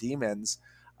our own demons.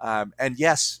 And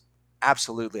yes,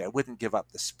 absolutely, I wouldn't give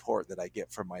up the support that I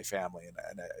get from my family,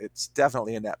 and it's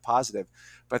definitely a net positive.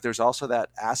 But there's also that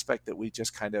aspect that we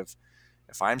just kind of,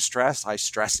 if I'm stressed, I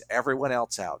stress everyone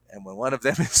else out. And when one of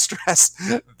them is stressed,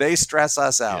 they stress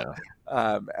us out,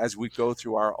 Yeah. as we go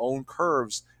through our own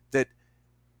curves that,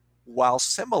 while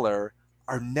similar,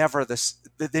 are never this,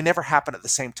 they never happen at the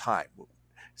same time.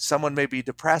 Someone may be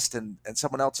depressed, and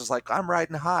someone else is like, I'm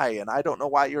riding high and I don't know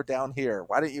why you're down here.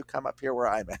 Why don't you come up here where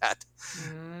I'm at?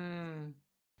 Mm.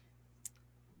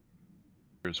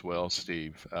 As well,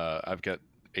 Steve. I've got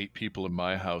 8 people in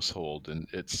my household, and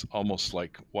it's almost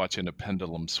like watching a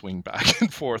pendulum swing back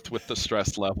and forth with the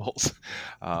stress levels.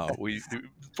 We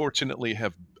fortunately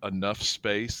have enough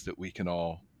space that we can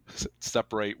all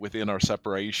separate within our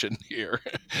separation here.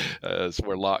 As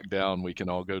we're locked down, we can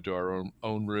all go to our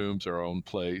own rooms, our own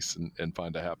place, and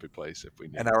find a happy place if we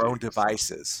And need our to. own So,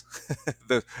 devices.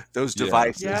 Those yes,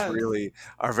 devices Yes. really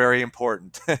are very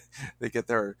important. They get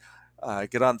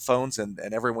on phones, and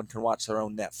everyone can watch their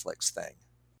own Netflix thing.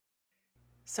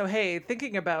 So, hey,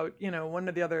 thinking about, one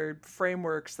of the other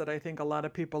frameworks that I think a lot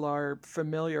of people are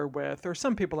familiar with, or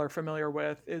some people are familiar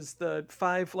with, is the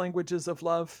five languages of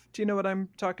love. Do you know what I'm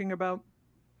talking about?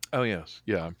 oh yes,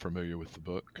 yeah, I'm familiar with the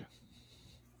book.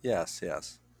 Yes,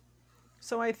 yes.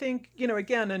 So I think,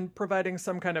 again, in providing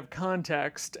some kind of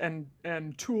context and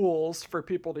tools for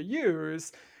people to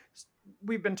use,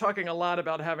 we've been talking a lot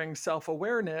about having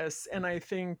self-awareness, and I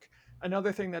think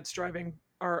another thing that's driving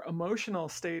our emotional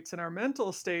states and our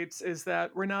mental states is that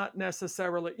we're not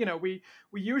necessarily, we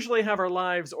usually have our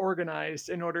lives organized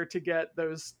in order to get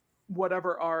those,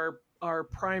 whatever our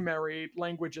primary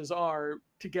languages are,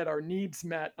 to get our needs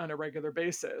met on a regular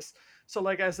basis. So,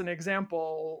 like as an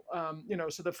example,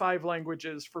 so the five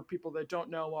languages for people that don't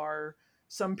know are,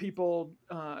 some people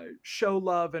show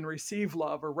love and receive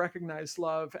love or recognize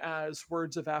love as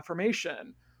words of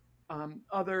affirmation.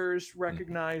 Others Mhm.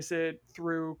 recognize it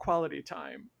through quality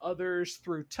time, others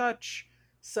through touch.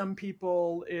 Some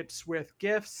people it's with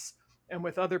gifts, and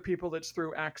with other people it's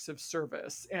through acts of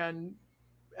service. And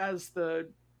as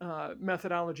the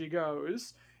methodology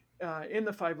goes, in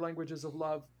the five languages of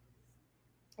love,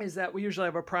 is that we usually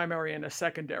have a primary and a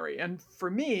secondary. And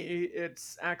for me,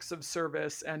 it's acts of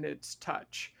service and it's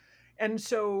touch. And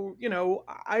so,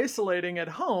 isolating at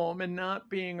home and not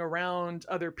being around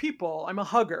other people, I'm a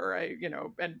hugger.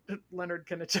 And Leonard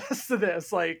can attest to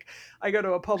this. Like, I go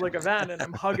to a public event and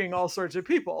I'm hugging all sorts of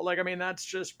people. Like, I mean, that's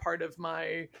just part of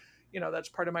my, that's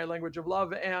part of my language of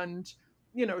love. And,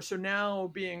 so now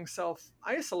being self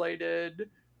isolated,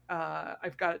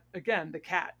 I've got, again, the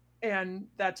cat, and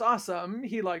that's awesome.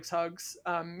 He likes hugs.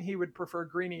 He would prefer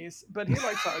greenies, but he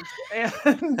likes hugs.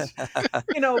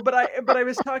 And but I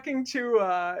was talking to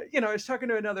I was talking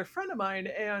to another friend of mine,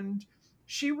 and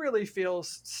she really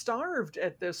feels starved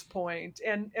at this point.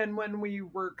 And when we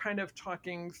were kind of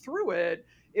talking through it,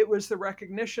 it was the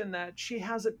recognition that she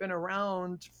hasn't been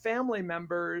around family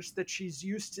members that she's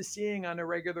used to seeing on a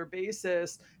regular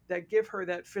basis that give her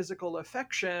that physical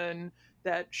affection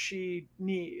that she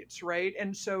needs, right?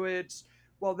 And so it's,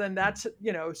 well, then that's,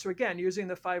 so again, using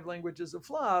the five languages of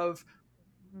love,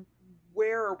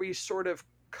 where are we sort of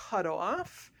cut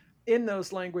off in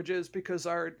those languages because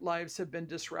our lives have been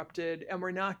disrupted and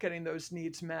we're not getting those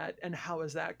needs met, and how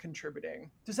is that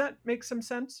contributing? Does that make some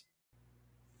sense?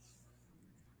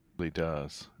 Really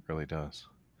does, really does.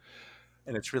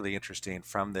 And it's really interesting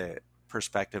from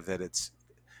perspective that it's,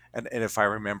 and if I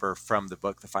remember from the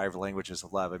book, The Five Languages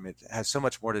of Love, I mean, it has so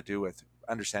much more to do with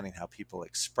understanding how people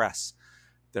express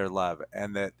their love,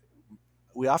 and that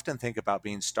we often think about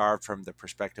being starved from the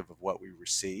perspective of what we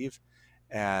receive.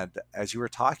 And as you were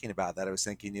talking about that, I was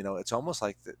thinking, it's almost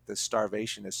like the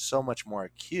starvation is so much more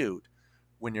acute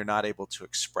when you're not able to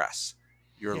express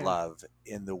your Yeah. love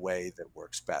in the way that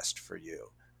works best for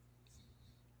you.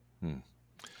 Hmm.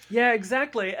 Yeah,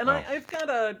 exactly. And Wow. I've got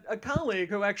a colleague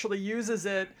who actually uses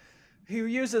it, who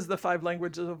uses the five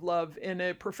languages of love in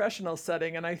a professional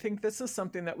setting. And I think this is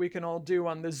something that we can all do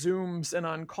on the Zooms and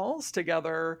on calls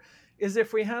together, is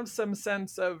if we have some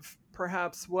sense of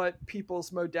perhaps what people's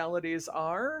modalities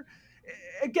are,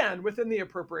 again, within the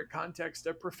appropriate context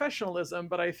of professionalism.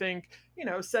 But I think,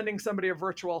 sending somebody a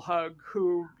virtual hug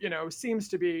who, seems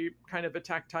to be kind of a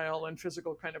tactile and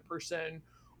physical kind of person,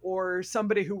 or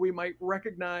somebody who we might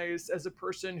recognize as a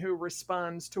person who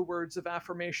responds to words of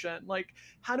affirmation. Like,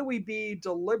 how do we be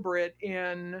deliberate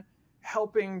in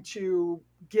helping to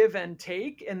give and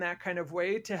take in that kind of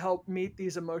way to help meet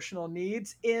these emotional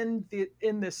needs in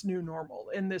this new normal,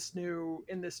 in this new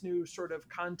sort of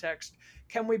context?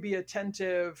 Can we be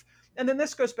attentive? And then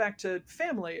this goes back to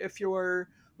family. If you're,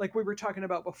 like we were talking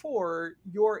about before,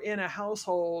 you're in a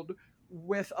household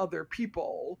with other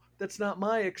people. That's not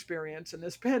my experience in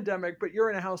this pandemic, but you're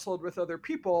in a household with other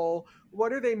people.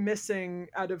 What are they missing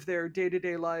out of their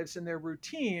day-to-day lives and their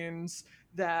routines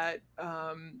that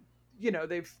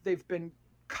they've been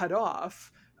cut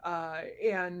off?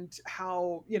 And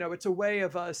how, it's a way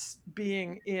of us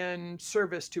being in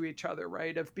service to each other,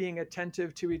 right? Of being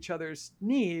attentive to each other's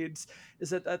needs.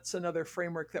 That's another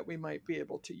framework that we might be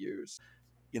able to use.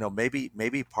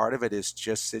 Maybe part of it is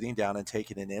just sitting down and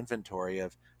taking an inventory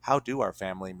of how do our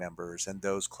family members and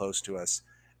those close to us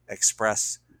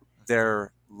express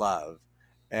their love.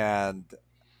 And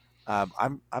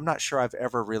I'm not sure I've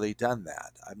ever really done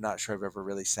that. I'm not sure I've ever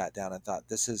really sat down and thought,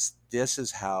 this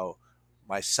is how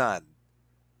my son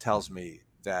tells me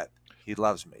that he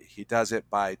loves me. He does it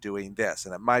by doing this,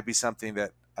 and it might be something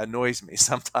that annoys me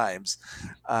sometimes.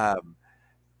 Um,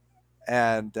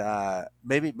 and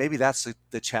maybe that's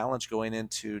the challenge going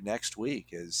into next week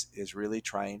is really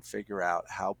try and figure out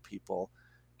how people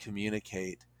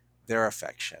communicate their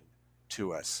affection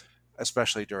to us,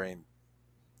 especially during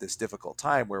this difficult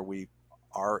time where we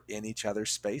are in each other's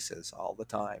spaces all the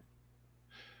time.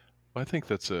 I think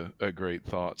that's a great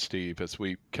thought, Steve, as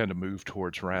we kind of move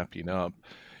towards wrapping up.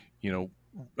 You know,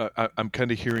 I'm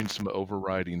kind of hearing some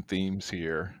overriding themes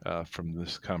here from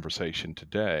this conversation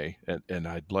today, and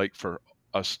I'd like for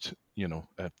us to,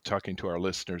 talking to our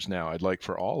listeners now, I'd like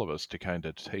for all of us to kind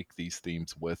of take these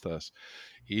themes with us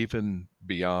even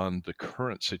beyond the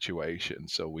current situation.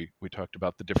 So we talked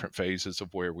about the different phases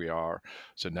of where we are.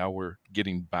 So now we're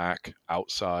getting back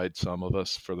outside, some of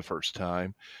us for the first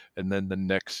time, and then the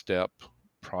next step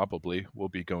probably will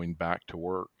be going back to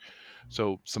work.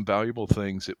 So some valuable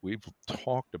things that we've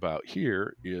talked about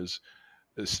here is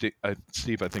Steve, I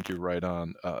think you're right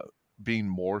on. Being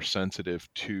more sensitive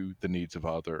to the needs of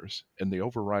others. And the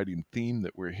overriding theme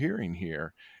that we're hearing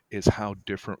here is how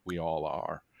different we all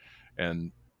are.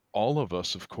 And all of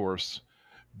us, of course,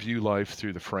 view life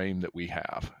through the frame that we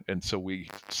have. And so we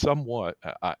somewhat,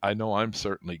 I know I'm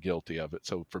certainly guilty of it.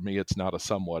 So for me, it's not a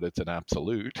somewhat, it's an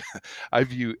absolute. I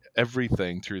view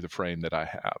everything through the frame that I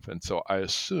have. And so I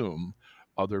assume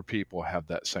other people have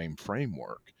that same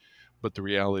framework. But the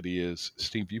reality is,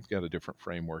 Steve, you've got a different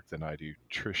framework than I do.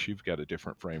 Trish, you've got a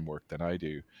different framework than I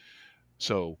do.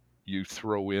 So you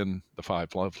throw in the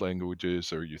five love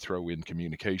languages, or you throw in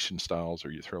communication styles, or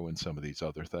you throw in some of these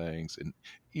other things, and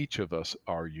each of us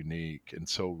are unique. And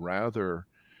so rather,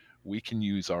 we can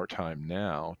use our time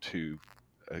now to,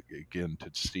 again,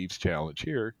 to Steve's challenge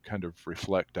here, kind of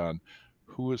reflect on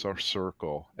who is our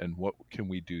circle and what can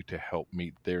we do to help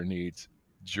meet their needs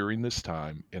during this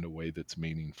time in a way that's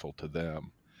meaningful to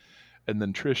them. And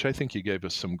then Trish, I think you gave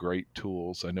us some great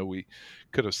tools. I know we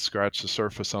could have scratched the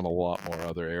surface on a lot more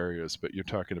other areas, but you're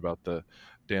talking about the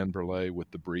Dan Burley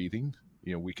with the breathing.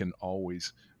 We can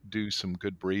always do some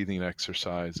good breathing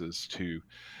exercises to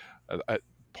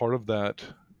part of that,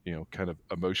 kind of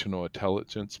emotional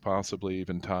intelligence, possibly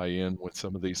even tie in with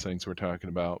some of these things we're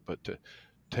talking about, but to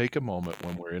take a moment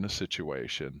when we're in a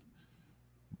situation,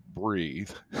 breathe,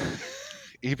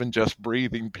 even just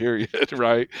breathing, period,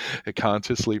 right?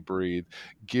 Consciously breathe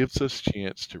gives us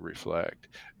chance to reflect,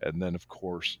 and then of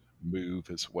course move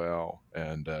as well.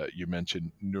 And you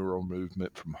mentioned neural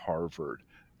movement from Harvard,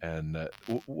 and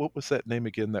what was that name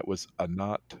again? That was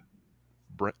Anat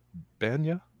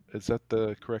Banya. Is that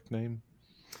the correct name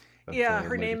of Yeah, the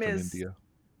her lady name from is India?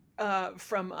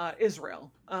 From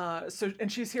Israel. So,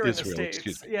 and she's here in the Israel,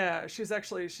 excuse States. me. Yeah,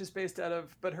 she's based out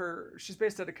of, she's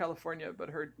based out of California, but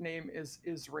her name is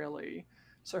Israeli.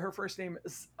 So her first name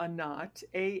is Anat,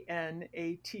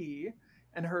 Anat,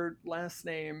 and her last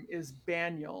name is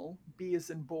Baniel, B as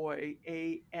in boy,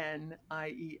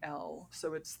 Aniel.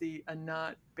 So it's the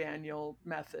Anat Baniel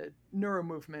method,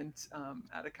 neuromovement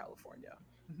out of California.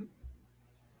 Mhm.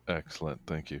 Excellent,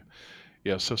 thank you.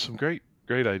 Yeah, so some great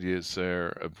ideas there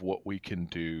of what we can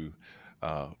do,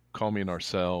 calming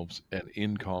ourselves, and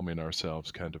in calming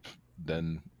ourselves, kind of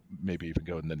then maybe even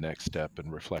go in the next step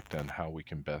and reflect on how we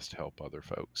can best help other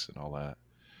folks and all that.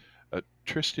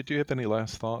 Trish, did you have any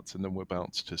last thoughts? And then we'll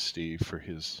bounce to Steve for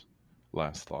his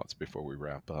last thoughts before we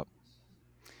wrap up.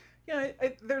 Yeah,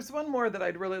 there's one more that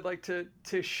I'd really like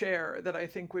to share that I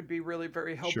think would be really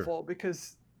very Sure. helpful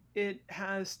because it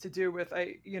has to do with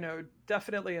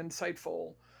definitely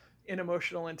insightful in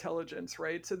emotional intelligence,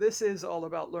 right? So this is all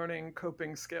about learning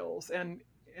coping skills, and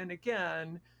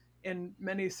again, in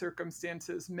many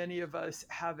circumstances, many of us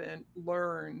haven't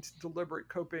learned deliberate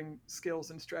coping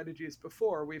skills and strategies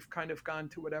before. We've kind of gone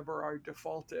to whatever our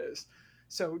default is.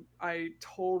 So I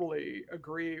totally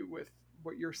agree with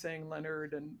what you're saying,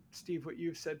 Leonard, and Steve, what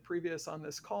you've said previous on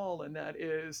this call, and that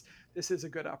is this is a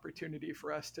good opportunity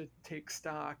for us to take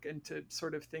stock and to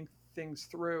sort of think things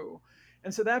through.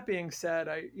 And so that being said,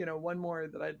 one more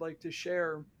that I'd like to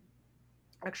share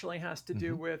actually has to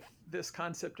do Hmm. with this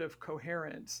concept of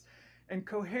coherence. And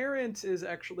coherence is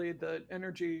actually the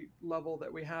energy level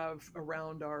that we have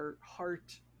around our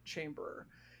heart chamber.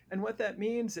 And what that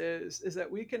means is that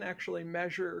we can actually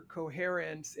measure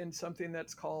coherence in something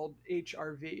that's called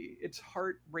HRV. It's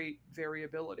heart rate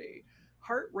variability.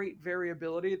 Heart rate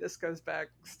variability, this goes back,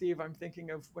 Steve, I'm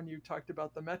thinking of when you talked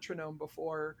about the metronome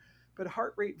before, but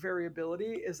heart rate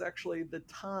variability is actually the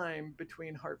time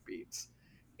between heartbeats.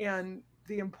 And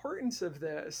the importance of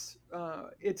this,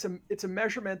 it's a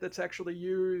measurement that's actually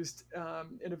used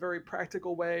in a very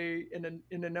practical way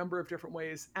in a number of different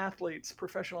ways. Athletes,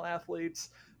 professional athletes,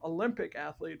 Olympic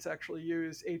athletes actually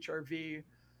use HRV.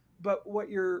 But what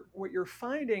you're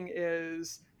finding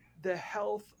is the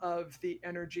health of the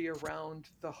energy around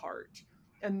the heart,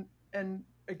 and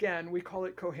again we call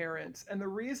it coherence. And the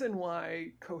reason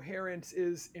why coherence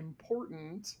is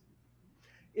important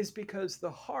is because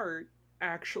the heart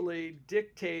actually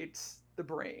dictates the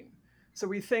brain. So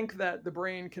we think that the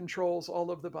brain controls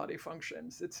all of the body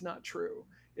functions. It's not true.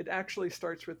 It actually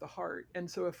starts with the heart. And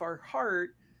so if our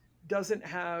heart doesn't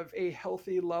have a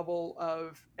healthy level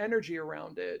of energy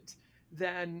around it,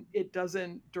 then it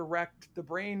doesn't direct the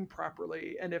brain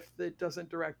properly. And if it doesn't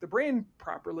direct the brain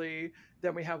properly,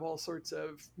 then we have all sorts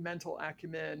of mental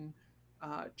acumen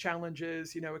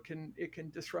challenges. It can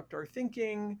disrupt our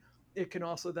thinking. It can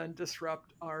also then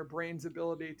disrupt our brain's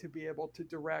ability to be able to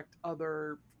direct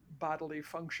other bodily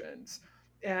functions.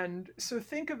 And so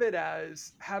think of it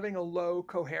as having a low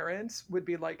coherence would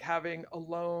be like having a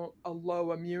low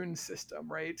immune system,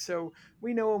 right? So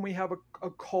we know when we have a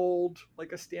cold,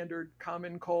 like a standard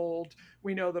common cold,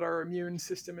 we know that our immune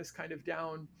system is kind of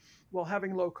down. Well,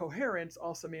 having low coherence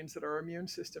also means that our immune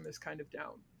system is kind of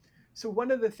down. So one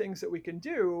of the things that we can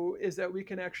do is that we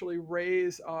can actually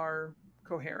raise our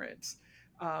coherence.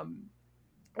 Um,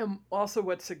 and also,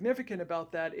 what's significant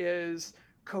about that is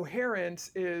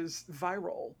coherence is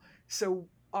viral. So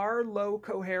our low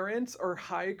coherence or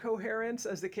high coherence,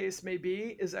 as the case may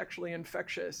be, is actually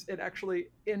infectious. It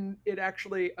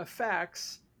actually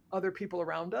affects other people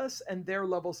around us, and their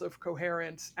levels of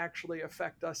coherence actually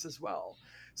affect us as well.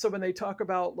 So when they talk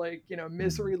about, like, Mm.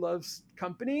 misery loves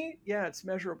company, yeah, it's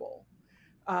measurable.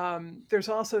 There's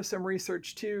also some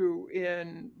research too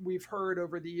in we've heard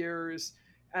over the years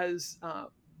as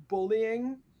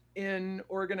bullying in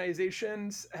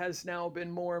organizations has now been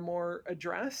more and more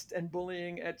addressed, and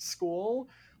bullying at school,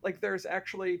 like there's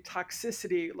actually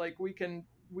toxicity, like we can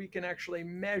actually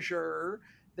measure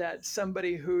that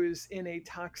somebody who's in a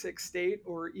toxic state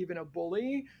or even a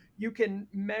bully, you can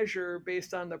measure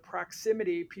based on the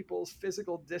proximity, people's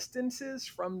physical distances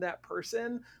from that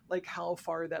person, like how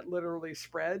far that literally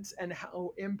spreads and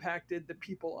how impacted the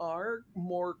people are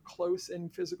more close in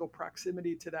physical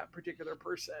proximity to that particular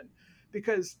person.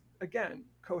 Because again,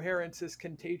 coherence is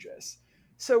contagious.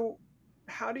 So,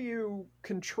 how do you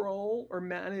control or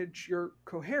manage your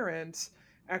coherence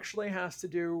actually has to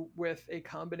do with a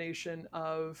combination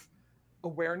of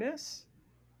awareness,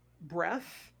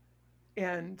 breath,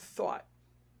 and thought.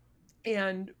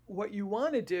 And what you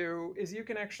want to do is you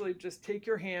can actually just take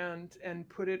your hand and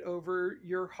put it over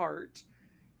your heart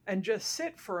and just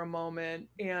sit for a moment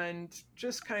and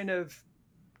just kind of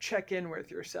check in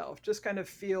with yourself. Just kind of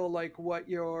feel like what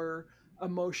your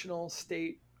emotional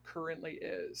state currently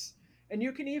is. And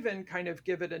you can even kind of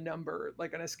give it a number,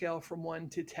 like on a scale from 1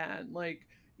 to 10. Like,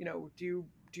 do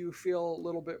you feel a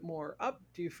little bit more up?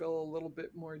 Do you feel a little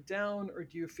bit more down? Or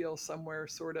do you feel somewhere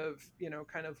sort of,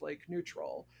 kind of like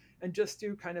neutral? And just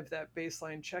do kind of that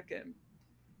baseline check in.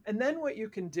 And then what you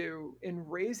can do in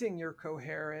raising your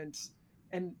coherence,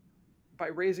 and by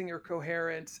raising your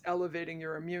coherence, elevating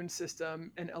your immune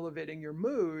system, and elevating your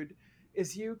mood,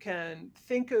 is you can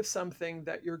think of something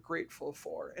that you're grateful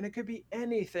for. And it could be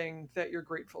anything that you're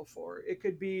grateful for. It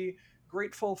could be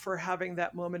grateful for having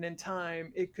that moment in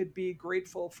time. It could be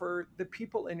grateful for the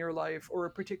people in your life or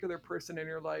a particular person in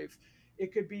your life.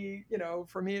 It could be,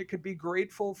 for me, it could be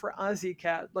grateful for Ozzy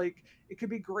Cat. Like, it could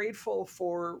be grateful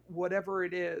for whatever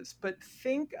it is. But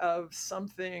think of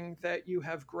something that you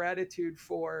have gratitude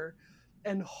for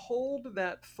and hold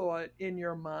that thought in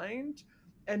your mind,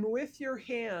 and with your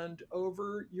hand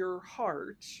over your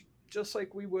heart, just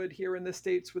like we would here in the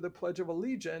States with a Pledge of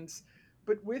Allegiance,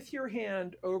 but with your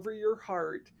hand over your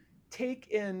heart, take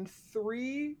in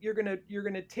three, you're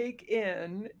gonna take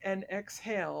in and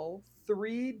exhale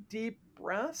 3 deep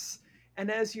breaths. And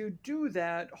as you do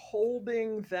that,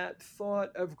 holding that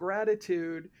thought of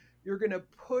gratitude, you're going to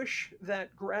push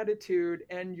that gratitude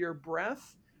and your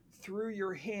breath through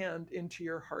your hand into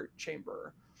your heart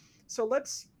chamber. So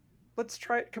let's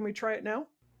try it. Can we try it now?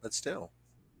 Let's do.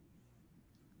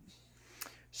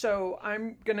 So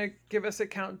I'm going to give us a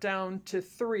countdown to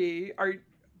 3. Are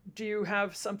Do you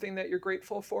have something that you're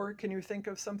grateful for? Can you think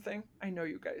of something? I know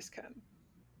you guys can.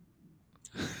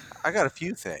 I got a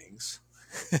few things.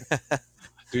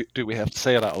 Do we have to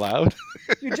say it out loud?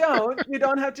 You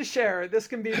don't have to share. This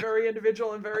can be very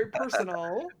individual and very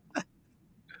personal.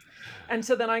 And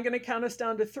so then I'm going to count us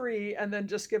down to 3, and then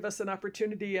just give us an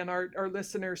opportunity, and our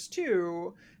listeners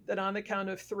too, that on the count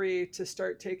of 3 to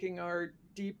start taking our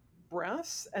deep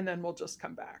breaths, and then we'll just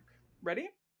come back. Ready?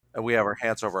 And we have our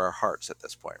hands over our hearts at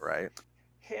this point, right?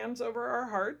 Hands over our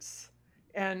hearts,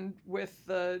 and with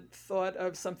the thought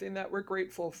of something that we're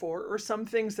grateful for, or some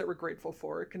things that we're grateful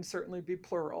for. It can certainly be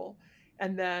plural.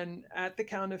 And then at the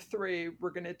count of 3, we're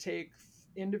going to take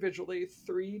individually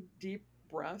 3 deep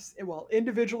breaths, well,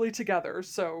 individually together.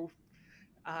 So,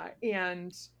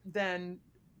 and then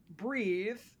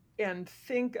breathe and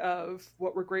think of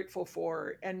what we're grateful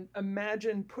for, and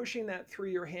imagine pushing that through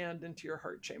your hand into your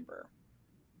heart chamber.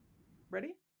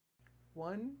 Ready?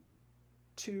 1,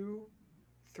 2,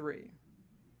 3.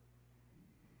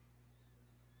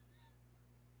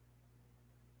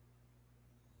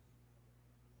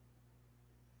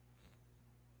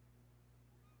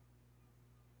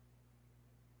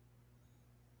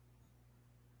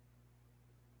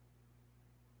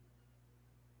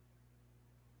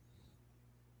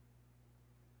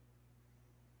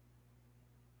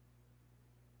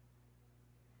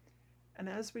 And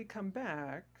as we come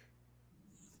back,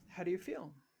 how do you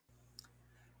feel?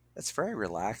 It's very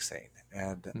relaxing,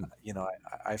 and Hmm.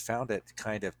 I found it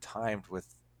kind of timed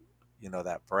with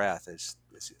that breath as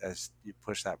you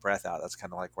push that breath out. That's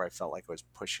kind of like where I felt like I was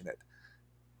pushing it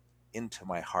into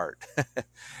my heart,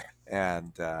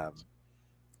 and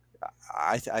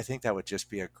I think that would just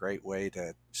be a great way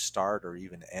to start or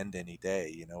even end any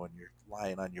day. When you're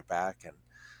lying on your back and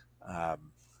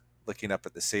um, looking up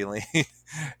at the ceiling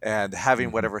and having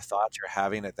Hmm. whatever thoughts you're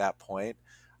having at that point.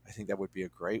 I think that would be a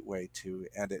great way to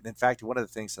end it. And in fact, one of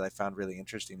the things that I found really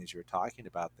interesting as you were talking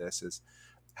about this is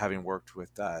having worked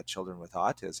with children with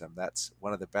autism. That's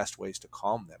one of the best ways to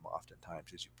calm them.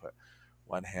 Oftentimes, is you put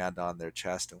one hand on their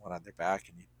chest and one on their back,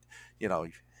 and you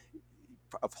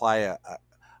apply a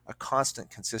constant,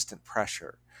 consistent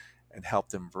pressure and help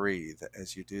them breathe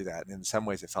as you do that. And in some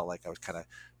ways, it felt like I was kind of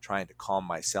trying to calm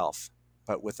myself,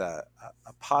 but with a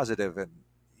positive and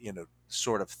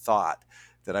sort of thought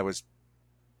that I was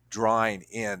drawing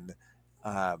in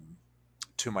um,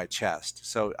 to my chest.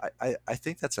 So I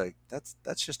think that's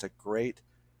just a great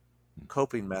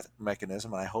coping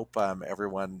mechanism, and I hope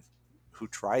everyone who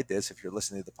tried this, if you're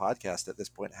listening to the podcast at this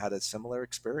point, had a similar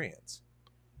experience.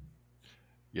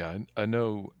 Yeah, I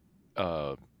know.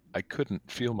 I couldn't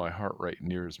feel my heart rate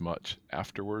near as much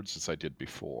afterwards as I did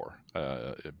before.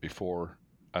 Before,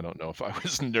 I don't know if I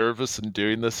was nervous in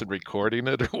doing this and recording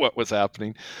it or what was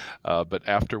happening. But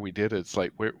after we did it, it's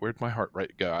like, where'd my heart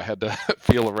rate go? I had to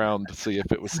feel around to see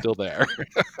if it was still there.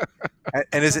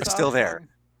 And is it That's still there? awesome.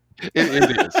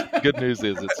 It is. Good news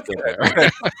is it's still Good, there.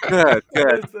 good, good,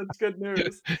 good. That's good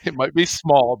news. It might be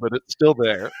small, but it's still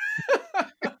there.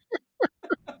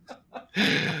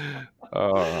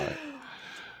 All right.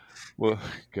 Well,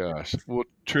 gosh. Well,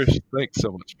 Trish, thanks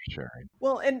so much for sharing.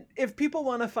 Well, and if people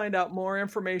want to find out more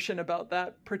information about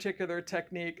that particular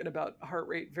technique and about heart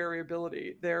rate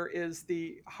variability, there is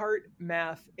the Heart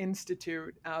Math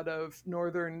Institute out of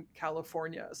Northern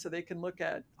California. So they can look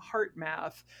at heart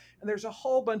math, and there's a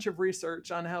whole bunch of research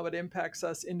on how it impacts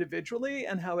us individually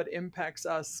and how it impacts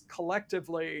us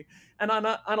collectively. And on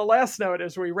a last note,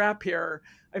 as we wrap here,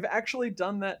 I've actually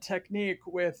done that technique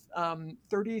with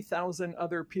 30,000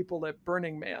 other people at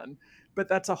Burning Man, but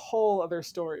that's a whole other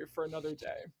story for another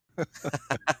day.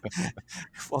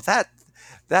 Well, that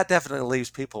definitely leaves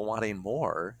people wanting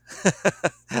more.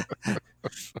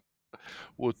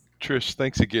 Well, Trish,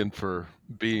 thanks again for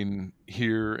being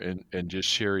here and just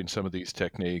sharing some of these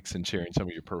techniques and sharing some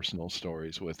of your personal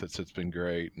stories with us. It's been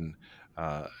great. And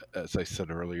uh, as I said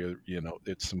earlier,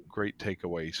 it's some great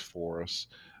takeaways for us.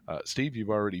 Steve, you've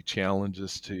already challenged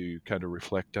us to kind of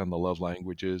reflect on the love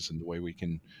languages and the way we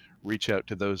can reach out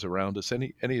to those around us.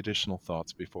 Any additional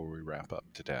thoughts before we wrap up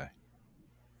today?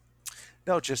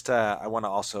 No, just I want to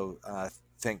also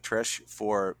thank Trish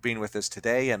for being with us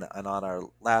today and on our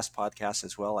last podcast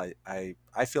as well. I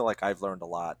feel like I've learned a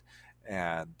lot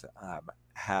and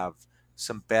have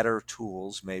some better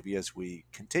tools maybe as we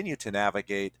continue to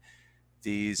navigate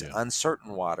these Yeah.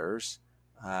 uncertain waters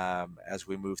as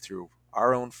we move through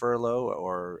our own furlough,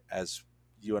 or as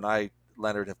you and I,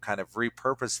 Leonard, have kind of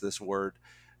repurposed this word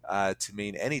to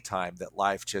mean any time that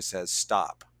life just says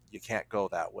stop. You can't go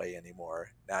that way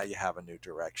anymore. Now you have a new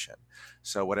direction.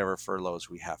 So, whatever furloughs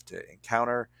we have to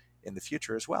encounter in the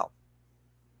future as well.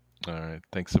 All right.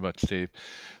 Thanks so much, Steve.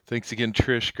 Thanks again,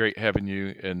 Trish. Great having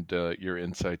you and your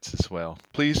insights as well.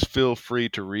 Please feel free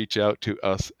to reach out to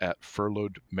us at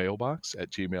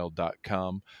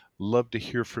furloughedmailbox@gmail.com. Love to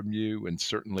hear from you, and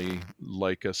certainly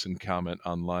like us and comment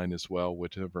online as well,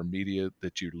 whatever media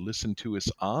that you listen to us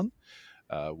on.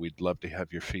 We'd love to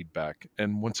have your feedback.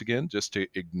 And once again, just to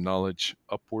acknowledge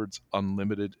Upwards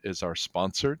Unlimited is our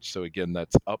sponsor. So again,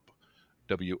 that's up,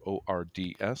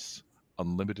 WORDS,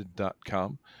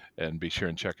 unlimited.com. And be sure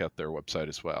and check out their website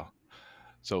as well.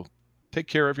 So take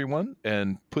care, everyone,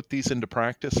 and put these into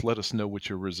practice. Let us know what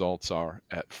your results are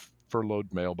at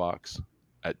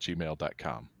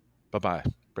furloughedmailbox@gmail.com. Bye bye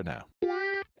for now.